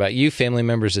I don't know about you, family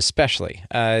members especially,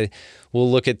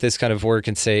 will look at this kind of work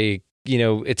and say,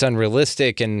 it's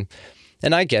unrealistic, and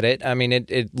I get it. I mean,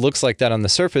 it looks like that on the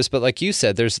surface, but like you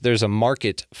said, there's a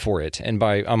market for it. And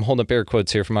I'm holding up air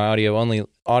quotes here for my audio only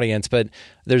audience, but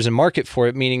there's a market for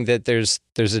it, meaning that there's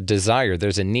a desire,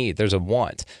 there's a need, there's a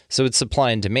want. So it's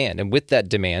supply and demand. And with that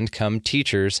demand come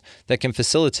teachers that can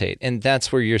facilitate. And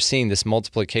that's where you're seeing this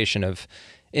multiplication of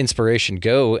inspiration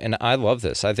go. And I love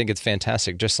this. I think it's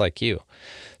fantastic, just like you.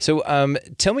 So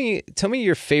tell me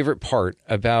your favorite part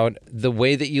about the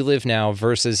way that you live now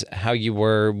versus how you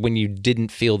were when you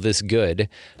didn't feel this good,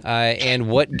 and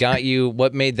what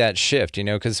made that shift,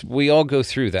 because we all go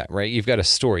through that, right? You've got a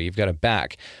story, you've got a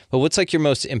back, but what's like your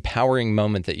most empowering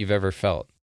moment that you've ever felt?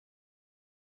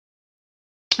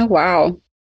 Oh, wow.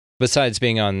 Besides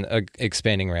being on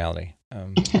Expanding Reality,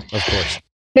 of course.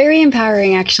 Very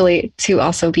empowering, actually, to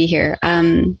also be here.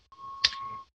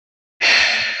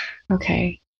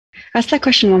 Okay. Ask that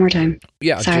question one more time.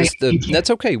 Yeah, sorry. That's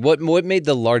okay. What made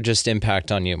the largest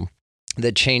impact on you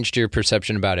that changed your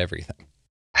perception about everything?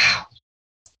 Wow.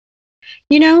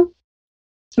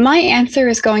 My answer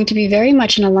is going to be very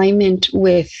much in alignment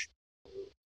with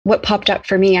what popped up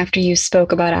for me after you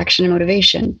spoke about action and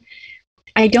motivation.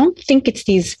 I don't think it's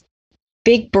these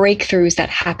big breakthroughs that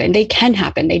happen. They can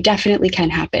happen. They definitely can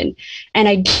happen. And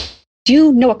I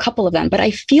do know a couple of them, but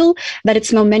I feel that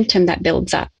it's momentum that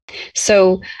builds up.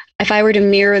 So if I were to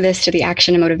mirror this to the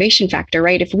action and motivation factor,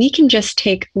 right? If we can just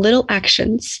take little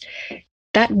actions,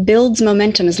 that builds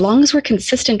momentum. As long as we're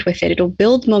consistent with it, it'll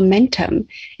build momentum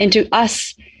into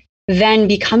us then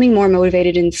becoming more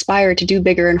motivated and inspired to do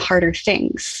bigger and harder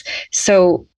things.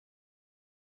 So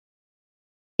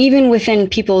even within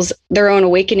their own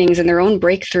awakenings and their own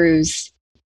breakthroughs,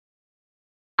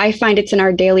 I find it's in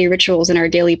our daily rituals and our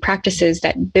daily practices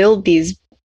that build these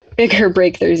bigger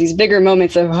breakthroughs, these bigger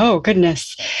moments of, oh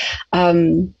goodness.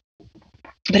 But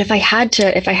if I had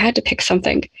to pick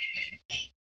something,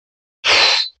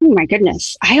 oh my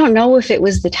goodness, I don't know if it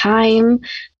was the time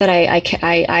that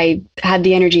I had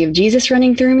the energy of Jesus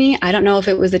running through me. I don't know if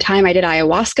it was the time I did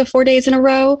ayahuasca 4 days in a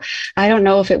row. I don't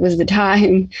know if it was the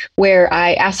time where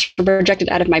I astral projected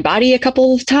out of my body a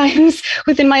couple of times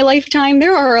within my lifetime.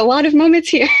 There are a lot of moments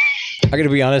here. I got to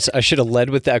be honest, I should have led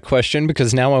with that question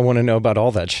because now I want to know about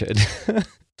all that shit.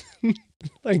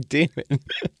 Like, damn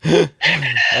it.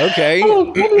 Okay.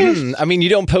 Oh, I mean, you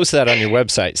don't post that on your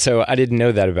website, so I didn't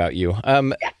know that about you.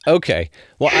 Okay.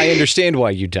 Well, I understand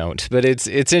why you don't, but it's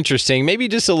interesting. Maybe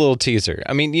just a little teaser.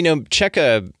 I mean,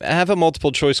 have a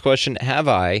multiple choice question, have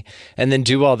I, and then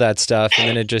do all that stuff, and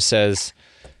then it just says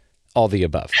all the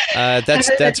above.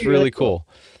 That's really cool.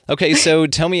 Okay, so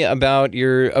tell me about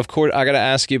of course, I got to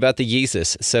ask you about the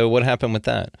Jesus. So what happened with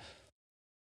that?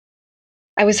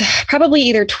 I was probably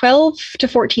either 12 to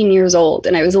 14 years old,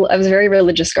 and I was a very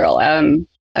religious girl.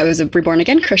 I was a reborn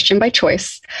again Christian by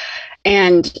choice,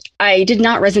 and I did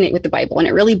not resonate with the Bible, and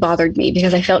it really bothered me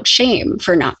because I felt shame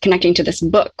for not connecting to this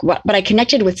book. But I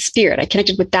connected with spirit. I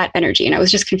connected with that energy, and I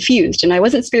was just confused. And I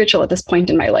wasn't spiritual at this point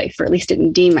in my life, or at least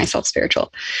didn't deem myself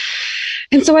spiritual.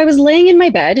 And so I was laying in my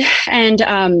bed,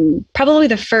 and probably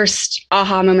the first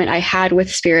aha moment I had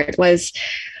with spirit was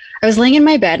I was laying in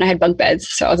my bed and I had bunk beds.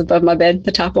 So I was above my bed,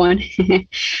 the top one.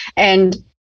 And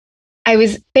I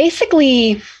was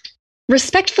basically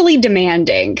respectfully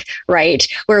demanding, right?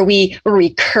 Where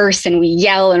we curse and we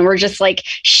yell and we're just like,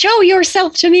 show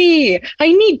yourself to me.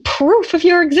 I need proof of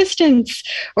your existence.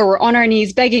 Or we're on our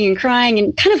knees begging and crying,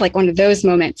 and kind of like one of those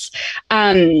moments.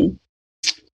 And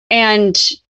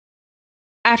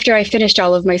after I finished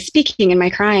all of my speaking and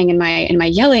my crying and my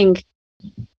yelling,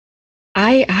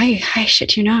 I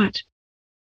shit you not,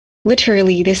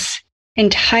 literally this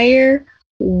entire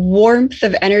warmth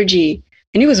of energy,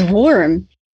 and it was warm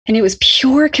and it was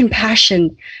pure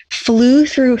compassion, flew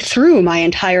through my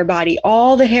entire body.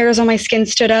 All the hairs on my skin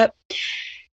stood up,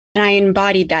 and I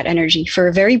embodied that energy for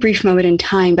a very brief moment in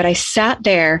time. But I sat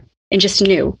there and just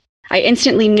knew. I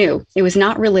instantly knew it was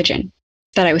not religion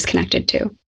that I was connected to.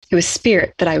 It was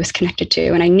spirit that I was connected to.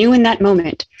 And I knew in that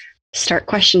moment, start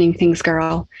questioning things,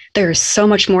 girl. There's so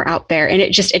much more out there. And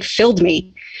it filled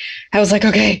me. I was like,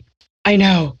 okay, I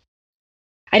know.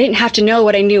 I didn't have to know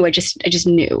what I knew. I just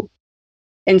knew.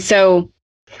 And so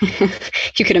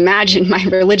you can imagine my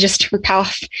religious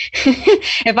path.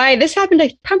 This happened,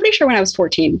 I'm pretty sure when I was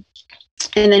 14,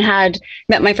 and then had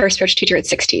met my first spiritual teacher at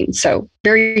 16. So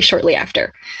very shortly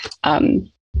after.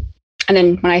 And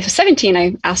then when I was 17,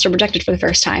 I astral projected for the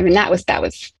first time. And that was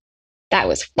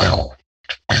wow.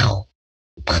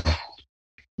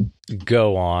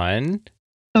 Go on.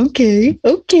 Okay.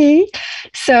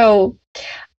 So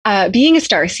being a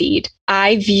starseed,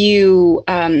 I view,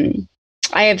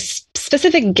 I have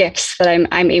specific gifts that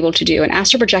I'm able to do. And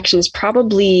astral projection is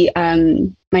probably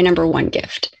my number one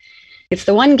gift. It's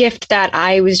the one gift that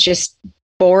I was just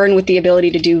born with the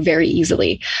ability to do very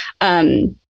easily.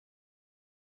 And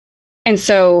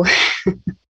so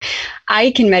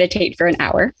I can meditate for an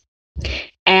hour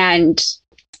and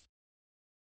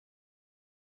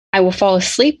I will fall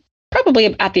asleep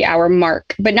probably at the hour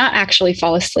mark, but not actually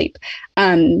fall asleep.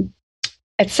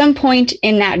 At some point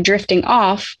in that drifting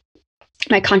off,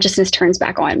 my consciousness turns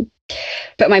back on,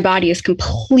 but my body is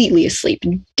completely asleep,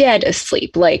 dead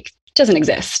asleep, like doesn't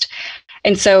exist.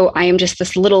 And so I am just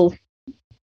this little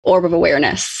orb of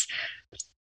awareness.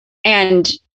 And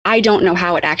I don't know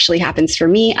how it actually happens for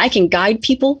me. I can guide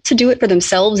people to do it for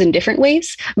themselves in different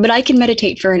ways, but I can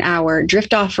meditate for an hour,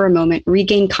 drift off for a moment,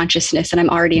 regain consciousness, and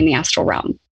I'm already in the astral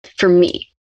realm. For me,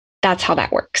 that's how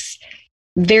that works.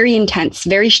 Very intense,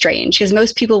 very strange, because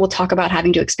most people will talk about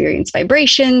having to experience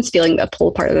vibrations, feeling the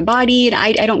pull part of the body, and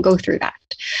I don't go through that.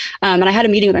 And I had a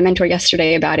meeting with my mentor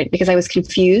yesterday about it because I was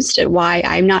confused at why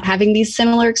I'm not having these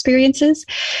similar experiences.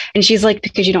 And she's like,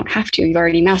 because you don't have to. You've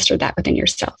already mastered that within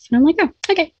yourself. And I'm like, oh,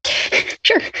 okay,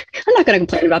 sure. I'm not going to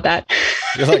complain about that.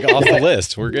 You're like off the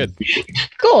list. We're good.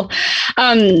 Cool.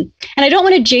 And I don't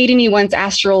want to jade anyone's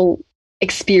astral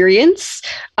experience.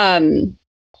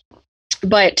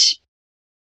 But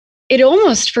it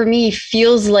almost, for me,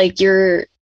 feels like you're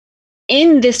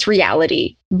in this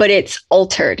reality, but it's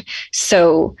altered.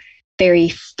 So very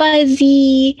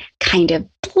fuzzy, kind of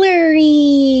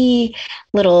blurry,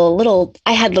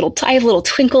 I have little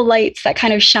twinkle lights that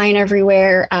kind of shine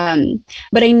everywhere.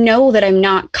 But I know that I'm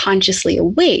not consciously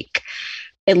awake,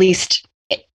 at least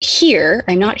here.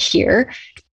 I'm not here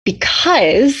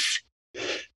because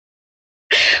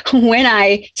when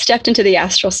I stepped into the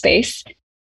astral space,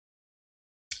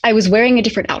 I was wearing a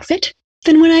different outfit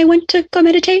than when I went to go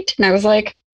meditate. And I was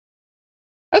like,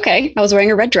 okay, I was wearing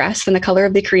a red dress, and the color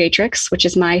of the creatrix, which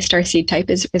is my starseed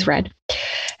type, is red.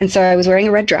 And so I was wearing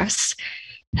a red dress,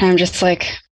 and I'm just like,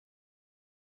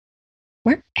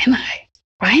 where am I?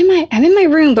 Why am I? I'm in my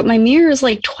room, but my mirror is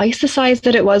like twice the size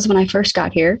that it was when I first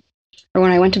got here or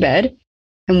when I went to bed.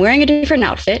 I'm wearing a different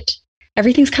outfit.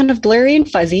 Everything's kind of blurry and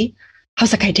fuzzy. I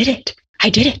was like, I did it.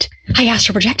 I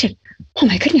astral projected. Oh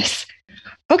my goodness.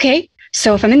 Okay,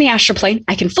 so if I'm in the astral plane,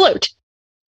 I can float.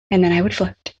 And then I would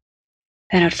float.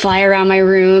 And I'd fly around my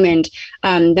room. And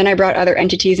then I brought other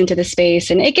entities into the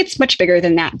space. And it gets much bigger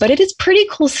than that. But it is pretty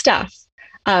cool stuff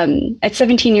at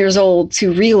 17 years old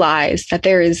to realize that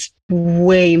there is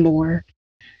way more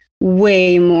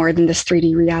than this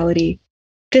 3D reality.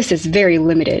 This is very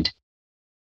limited.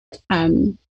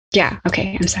 Yeah.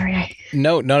 Okay. I'm sorry.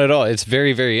 No, not at all. It's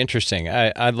very, very interesting.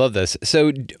 I love this.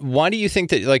 So why do you think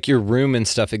that like your room and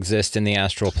stuff exist in the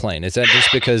astral plane? Is that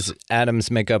just because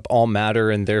atoms make up all matter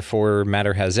and therefore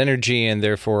matter has energy and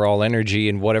therefore all energy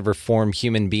in whatever form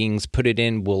human beings put it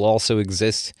in will also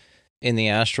exist in the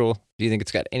astral? Do you think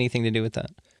it's got anything to do with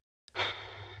that?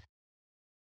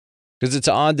 Because it's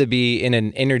odd to be in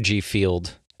an energy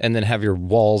field and then have your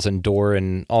walls and door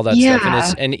and all that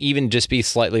stuff, and even just be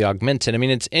slightly augmented. I mean,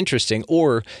 it's interesting.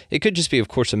 Or it could just be, of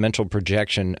course, a mental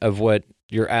projection of what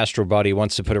your astral body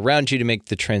wants to put around you to make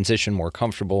the transition more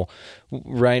comfortable,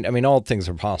 right? I mean, all things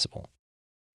are possible.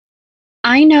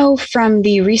 I know from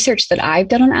the research that I've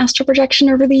done on astral projection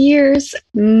over the years,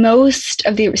 most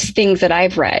of the things that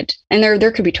I've read, and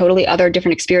there could be totally other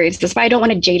different experiences, but I don't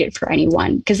want to jade it for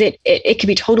anyone because it could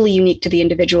be totally unique to the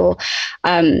individual.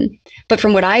 But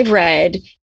from what I've read,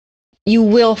 you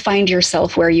will find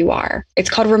yourself where you are. It's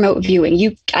called remote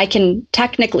viewing. I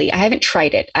haven't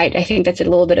tried it. I think that's a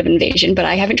little bit of invasion, but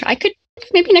I could,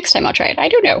 maybe next time I'll try it. I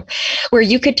don't know. Where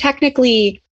you could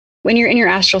technically, when you're in your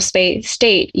astral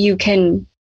state, you can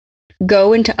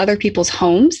go into other people's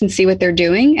homes and see what they're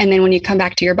doing. And then when you come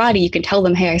back to your body, you can tell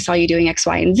them, hey, I saw you doing X,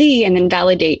 Y, and Z, and then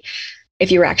validate if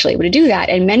you were actually able to do that.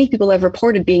 And many people have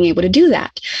reported being able to do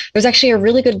that. There's actually a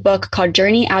really good book called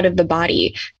Journey Out of the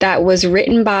Body that was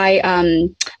written by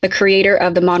the creator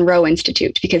of the Monroe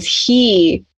Institute, because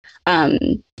he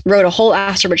wrote a whole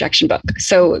astral projection book.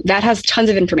 So that has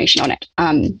tons of information on it.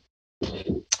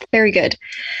 Very good.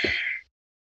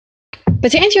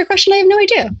 But to answer your question, I have no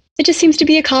idea. It just seems to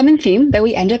be a common theme that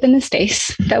we end up in the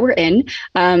space that we're in.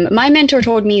 My mentor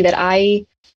told me that I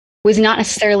was not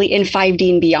necessarily in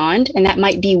 5D and beyond, and that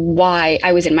might be why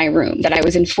I was in my room, that I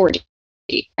was in 4D.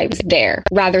 I was there,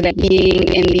 rather than being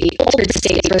in the altered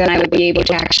states where then I would be able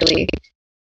to actually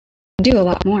do a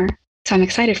lot more. So I'm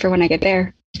excited for when I get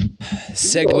there.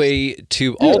 Segue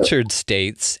to altered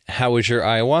states. How was your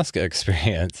ayahuasca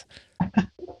experience?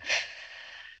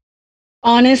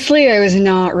 Honestly, I was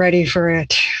not ready for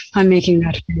it. I'm making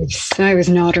that face. I was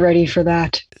not ready for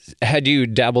that. Had you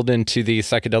dabbled into the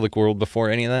psychedelic world before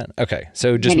any of that? Okay.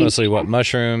 So just mostly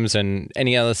mushrooms and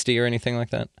any LSD or anything like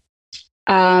that?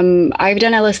 I've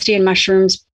done LSD and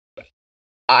mushrooms.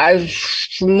 I've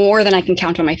more than I can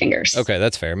count on my fingers. Okay,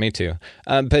 that's fair. Me too.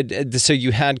 But so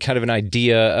you had kind of an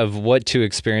idea of what to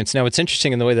experience. Now, what's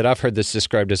interesting in the way that I've heard this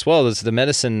described as well is the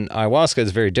medicine ayahuasca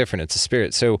is very different. It's a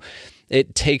spirit. So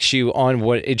it takes you on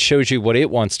it shows you what it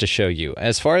wants to show you.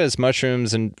 As far as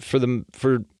mushrooms and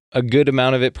for a good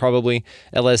amount of it, probably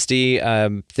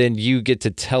LSD, then you get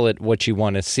to tell it what you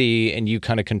want to see, and you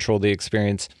kind of control the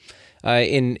experience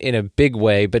in a big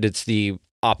way. But it's the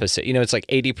opposite. It's like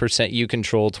 80% you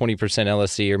control, 20%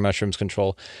 LSD or mushrooms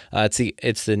control. It's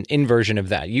the inversion of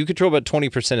that. You control about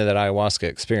 20% of that ayahuasca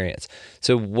experience.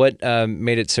 So what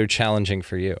made it so challenging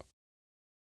for you?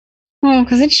 Oh,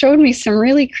 because it showed me some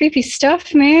really creepy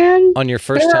stuff, man. On your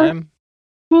first time?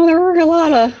 Well, there were a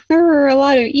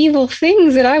lot of evil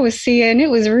things that I was seeing.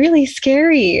 It was really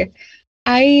scary.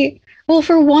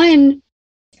 For one,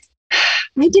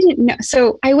 I didn't know.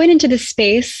 So I went into this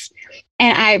space,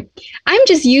 and I'm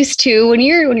just used to when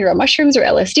you're on mushrooms or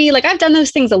LSD. Like, I've done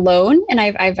those things alone, and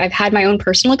I've had my own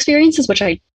personal experiences, which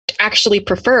I actually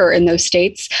prefer in those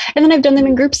states. And then I've done them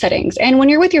in group settings. And when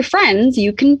you're with your friends,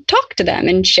 you can talk to them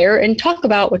and share and talk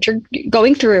about what you're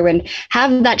going through and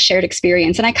have that shared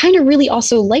experience. And I kind of really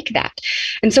also like that.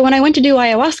 And so when I went to do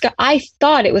ayahuasca, I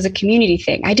thought it was a community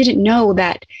thing. I didn't know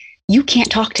that you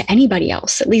can't talk to anybody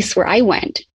else, at least where I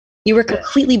went. You were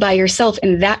completely by yourself.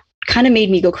 And that kind of made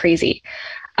me go crazy.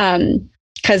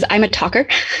 Because I'm a talker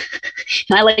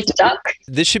and I like to talk.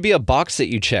 This should be a box that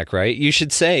you check, right? You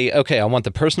should say, okay, I want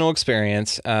the personal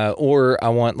experience, or I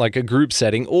want like a group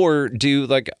setting, or do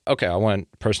like, okay, I want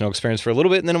personal experience for a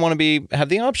little bit, and then I want to have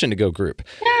the option to go group.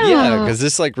 Yeah, because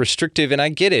this is like restrictive, and I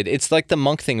get it. It's like the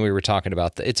monk thing we were talking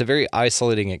about. It's a very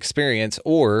isolating experience,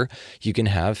 or you can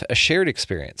have a shared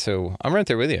experience. So I'm right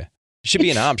there with you. It should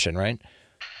be an option, right?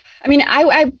 I mean,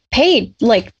 I paid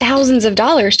like thousands of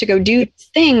dollars to go do this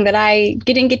thing that I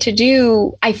didn't get to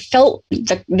do. I felt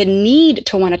the need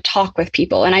to want to talk with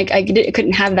people, and I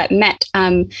couldn't have that met.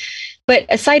 But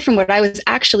aside from what I was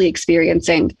actually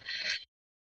experiencing,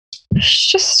 it's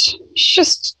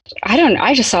just I don't know.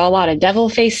 I just saw a lot of devil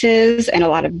faces and a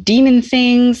lot of demon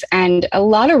things and a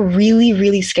lot of really,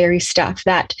 really scary stuff.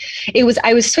 I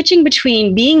was switching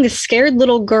between being the scared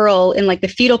little girl in like the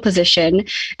fetal position,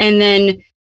 and then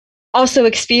also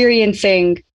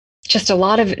experiencing just a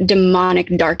lot of demonic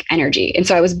dark energy. And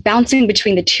so I was bouncing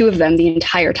between the two of them the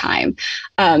entire time.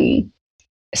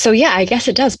 So yeah, I guess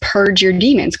it does purge your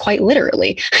demons quite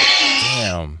literally.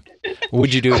 Damn.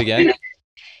 Would you do it again?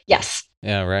 Yes.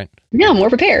 Yeah, right. Yeah, I'm more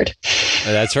prepared.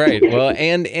 That's right. Well,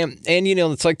 and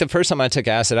it's like the first time I took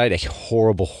acid, I had a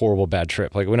horrible bad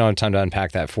trip. Like we don't have time to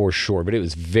unpack that for sure, but it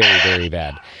was very, very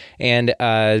bad. And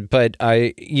but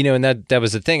I, and that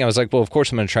was the thing. I was like, well, of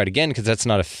course I'm going to try it again because that's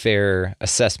not a fair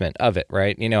assessment of it,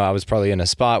 right? I was probably in a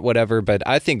spot, whatever. But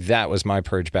I think that was my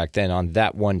purge back then on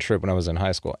that one trip when I was in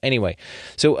high school. Anyway,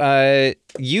 so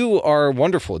you are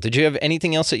wonderful. Did you have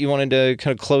anything else that you wanted to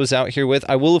kind of close out here with?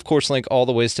 I will, of course, link all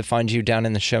the ways to find you down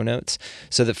in the show notes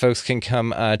so that folks can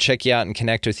come check you out and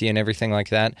connect with you and everything like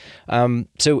that.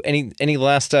 So any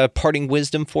last parting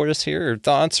wisdom for us here or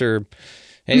thoughts or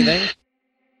anything?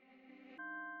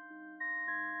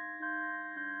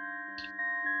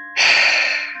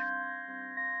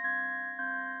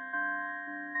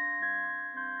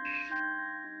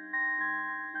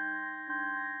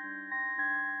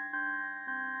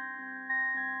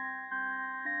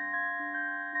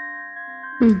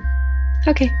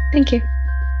 Okay, thank you.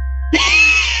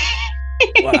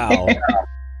 Wow.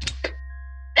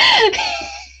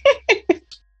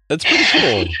 That's pretty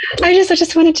cool. I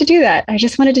just wanted to do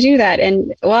that.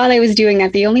 And while I was doing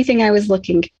that, the only thing I was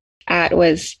looking at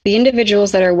was the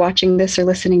individuals that are watching this or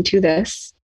listening to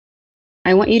this.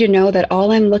 I want you to know that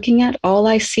all I'm looking at, all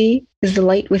I see is the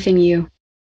light within you.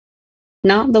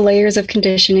 Not the layers of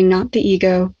conditioning, not the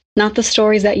ego, not the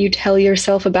stories that you tell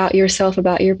yourself, about your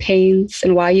pains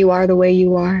and why you are the way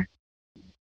you are.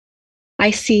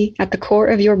 I see at the core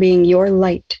of your being, your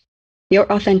light,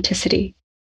 your authenticity.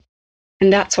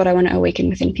 And that's what I want to awaken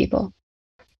within people,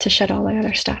 to shed all the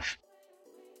other stuff.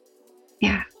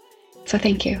 Yeah. So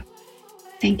thank you.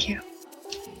 Thank you.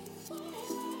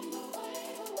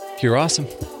 You're awesome.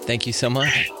 Thank you so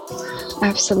much.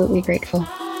 Absolutely grateful.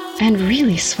 And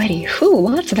really sweaty. Whew,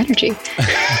 lots of energy.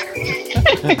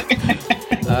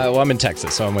 Well, I'm in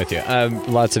Texas, so I'm with you.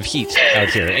 Lots of heat out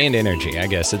here and energy. I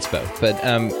guess it's both. But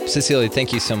Cecilia,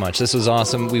 thank you so much. This was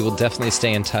awesome. We will definitely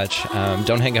stay in touch.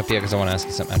 Don't hang up yet because I want to ask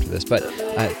you something after this. But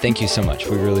thank you so much.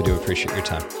 We really do appreciate your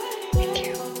time. Thank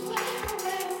you.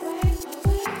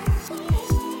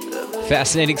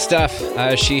 Fascinating stuff.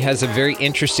 She has a very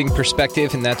interesting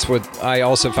perspective, and that's what I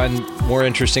also find more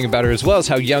interesting about her as well, is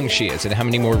how young she is and how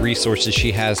many more resources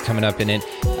she has coming up in it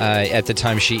at the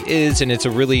time she is. And it's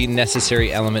a really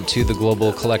necessary element to the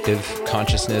global collective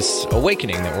consciousness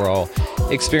awakening that we're all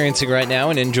experiencing right now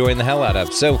and enjoying the hell out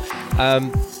of. So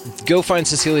go find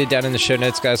Cecilia down in the show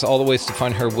notes, guys. All the ways to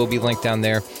find her will be linked down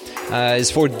there. As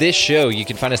for this show, you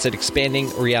can find us at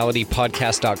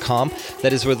expandingrealitypodcast.com.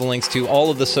 That is where the links to all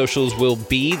of the socials will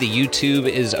be. The YouTube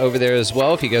is over there as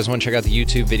well. If you guys want to check out the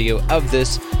YouTube video of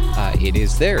this, it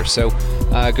is there. So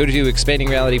go to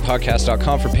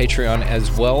expandingrealitypodcast.com for Patreon as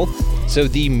well. So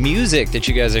the music that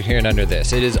you guys are hearing under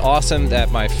this, it is awesome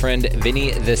that my friend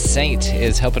Vinny the Saint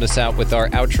is helping us out with our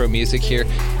outro music here.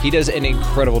 He does an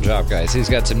incredible job, guys. He's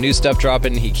got some new stuff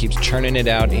dropping. He keeps churning it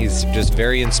out. He's just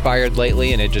very inspired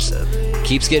lately, and it just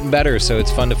keeps getting better. So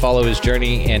it's fun to follow his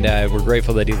journey, and we're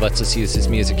grateful that he lets us use his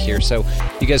music here. So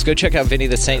you guys go check out Vinny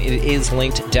the Saint. It is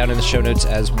linked down in the show notes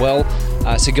as well.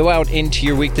 So go out into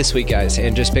your week this week, guys,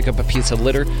 and just pick up a piece of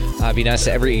litter. Be nice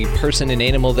to every person and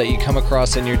animal that you come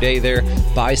across in your day there.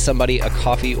 Buy somebody a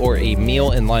coffee or a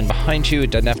meal in line behind you. It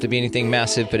doesn't have to be anything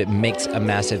massive, but it makes a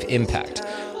massive impact.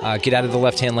 Get out of the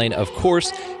left-hand lane, of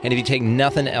course. And if you take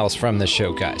nothing else from this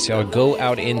show, guys, y'all go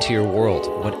out into your world,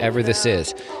 whatever this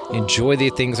is. Enjoy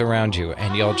the things around you,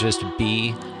 and y'all just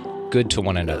be good to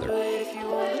one another.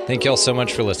 Thank y'all so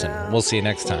much for listening. We'll see you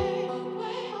next time.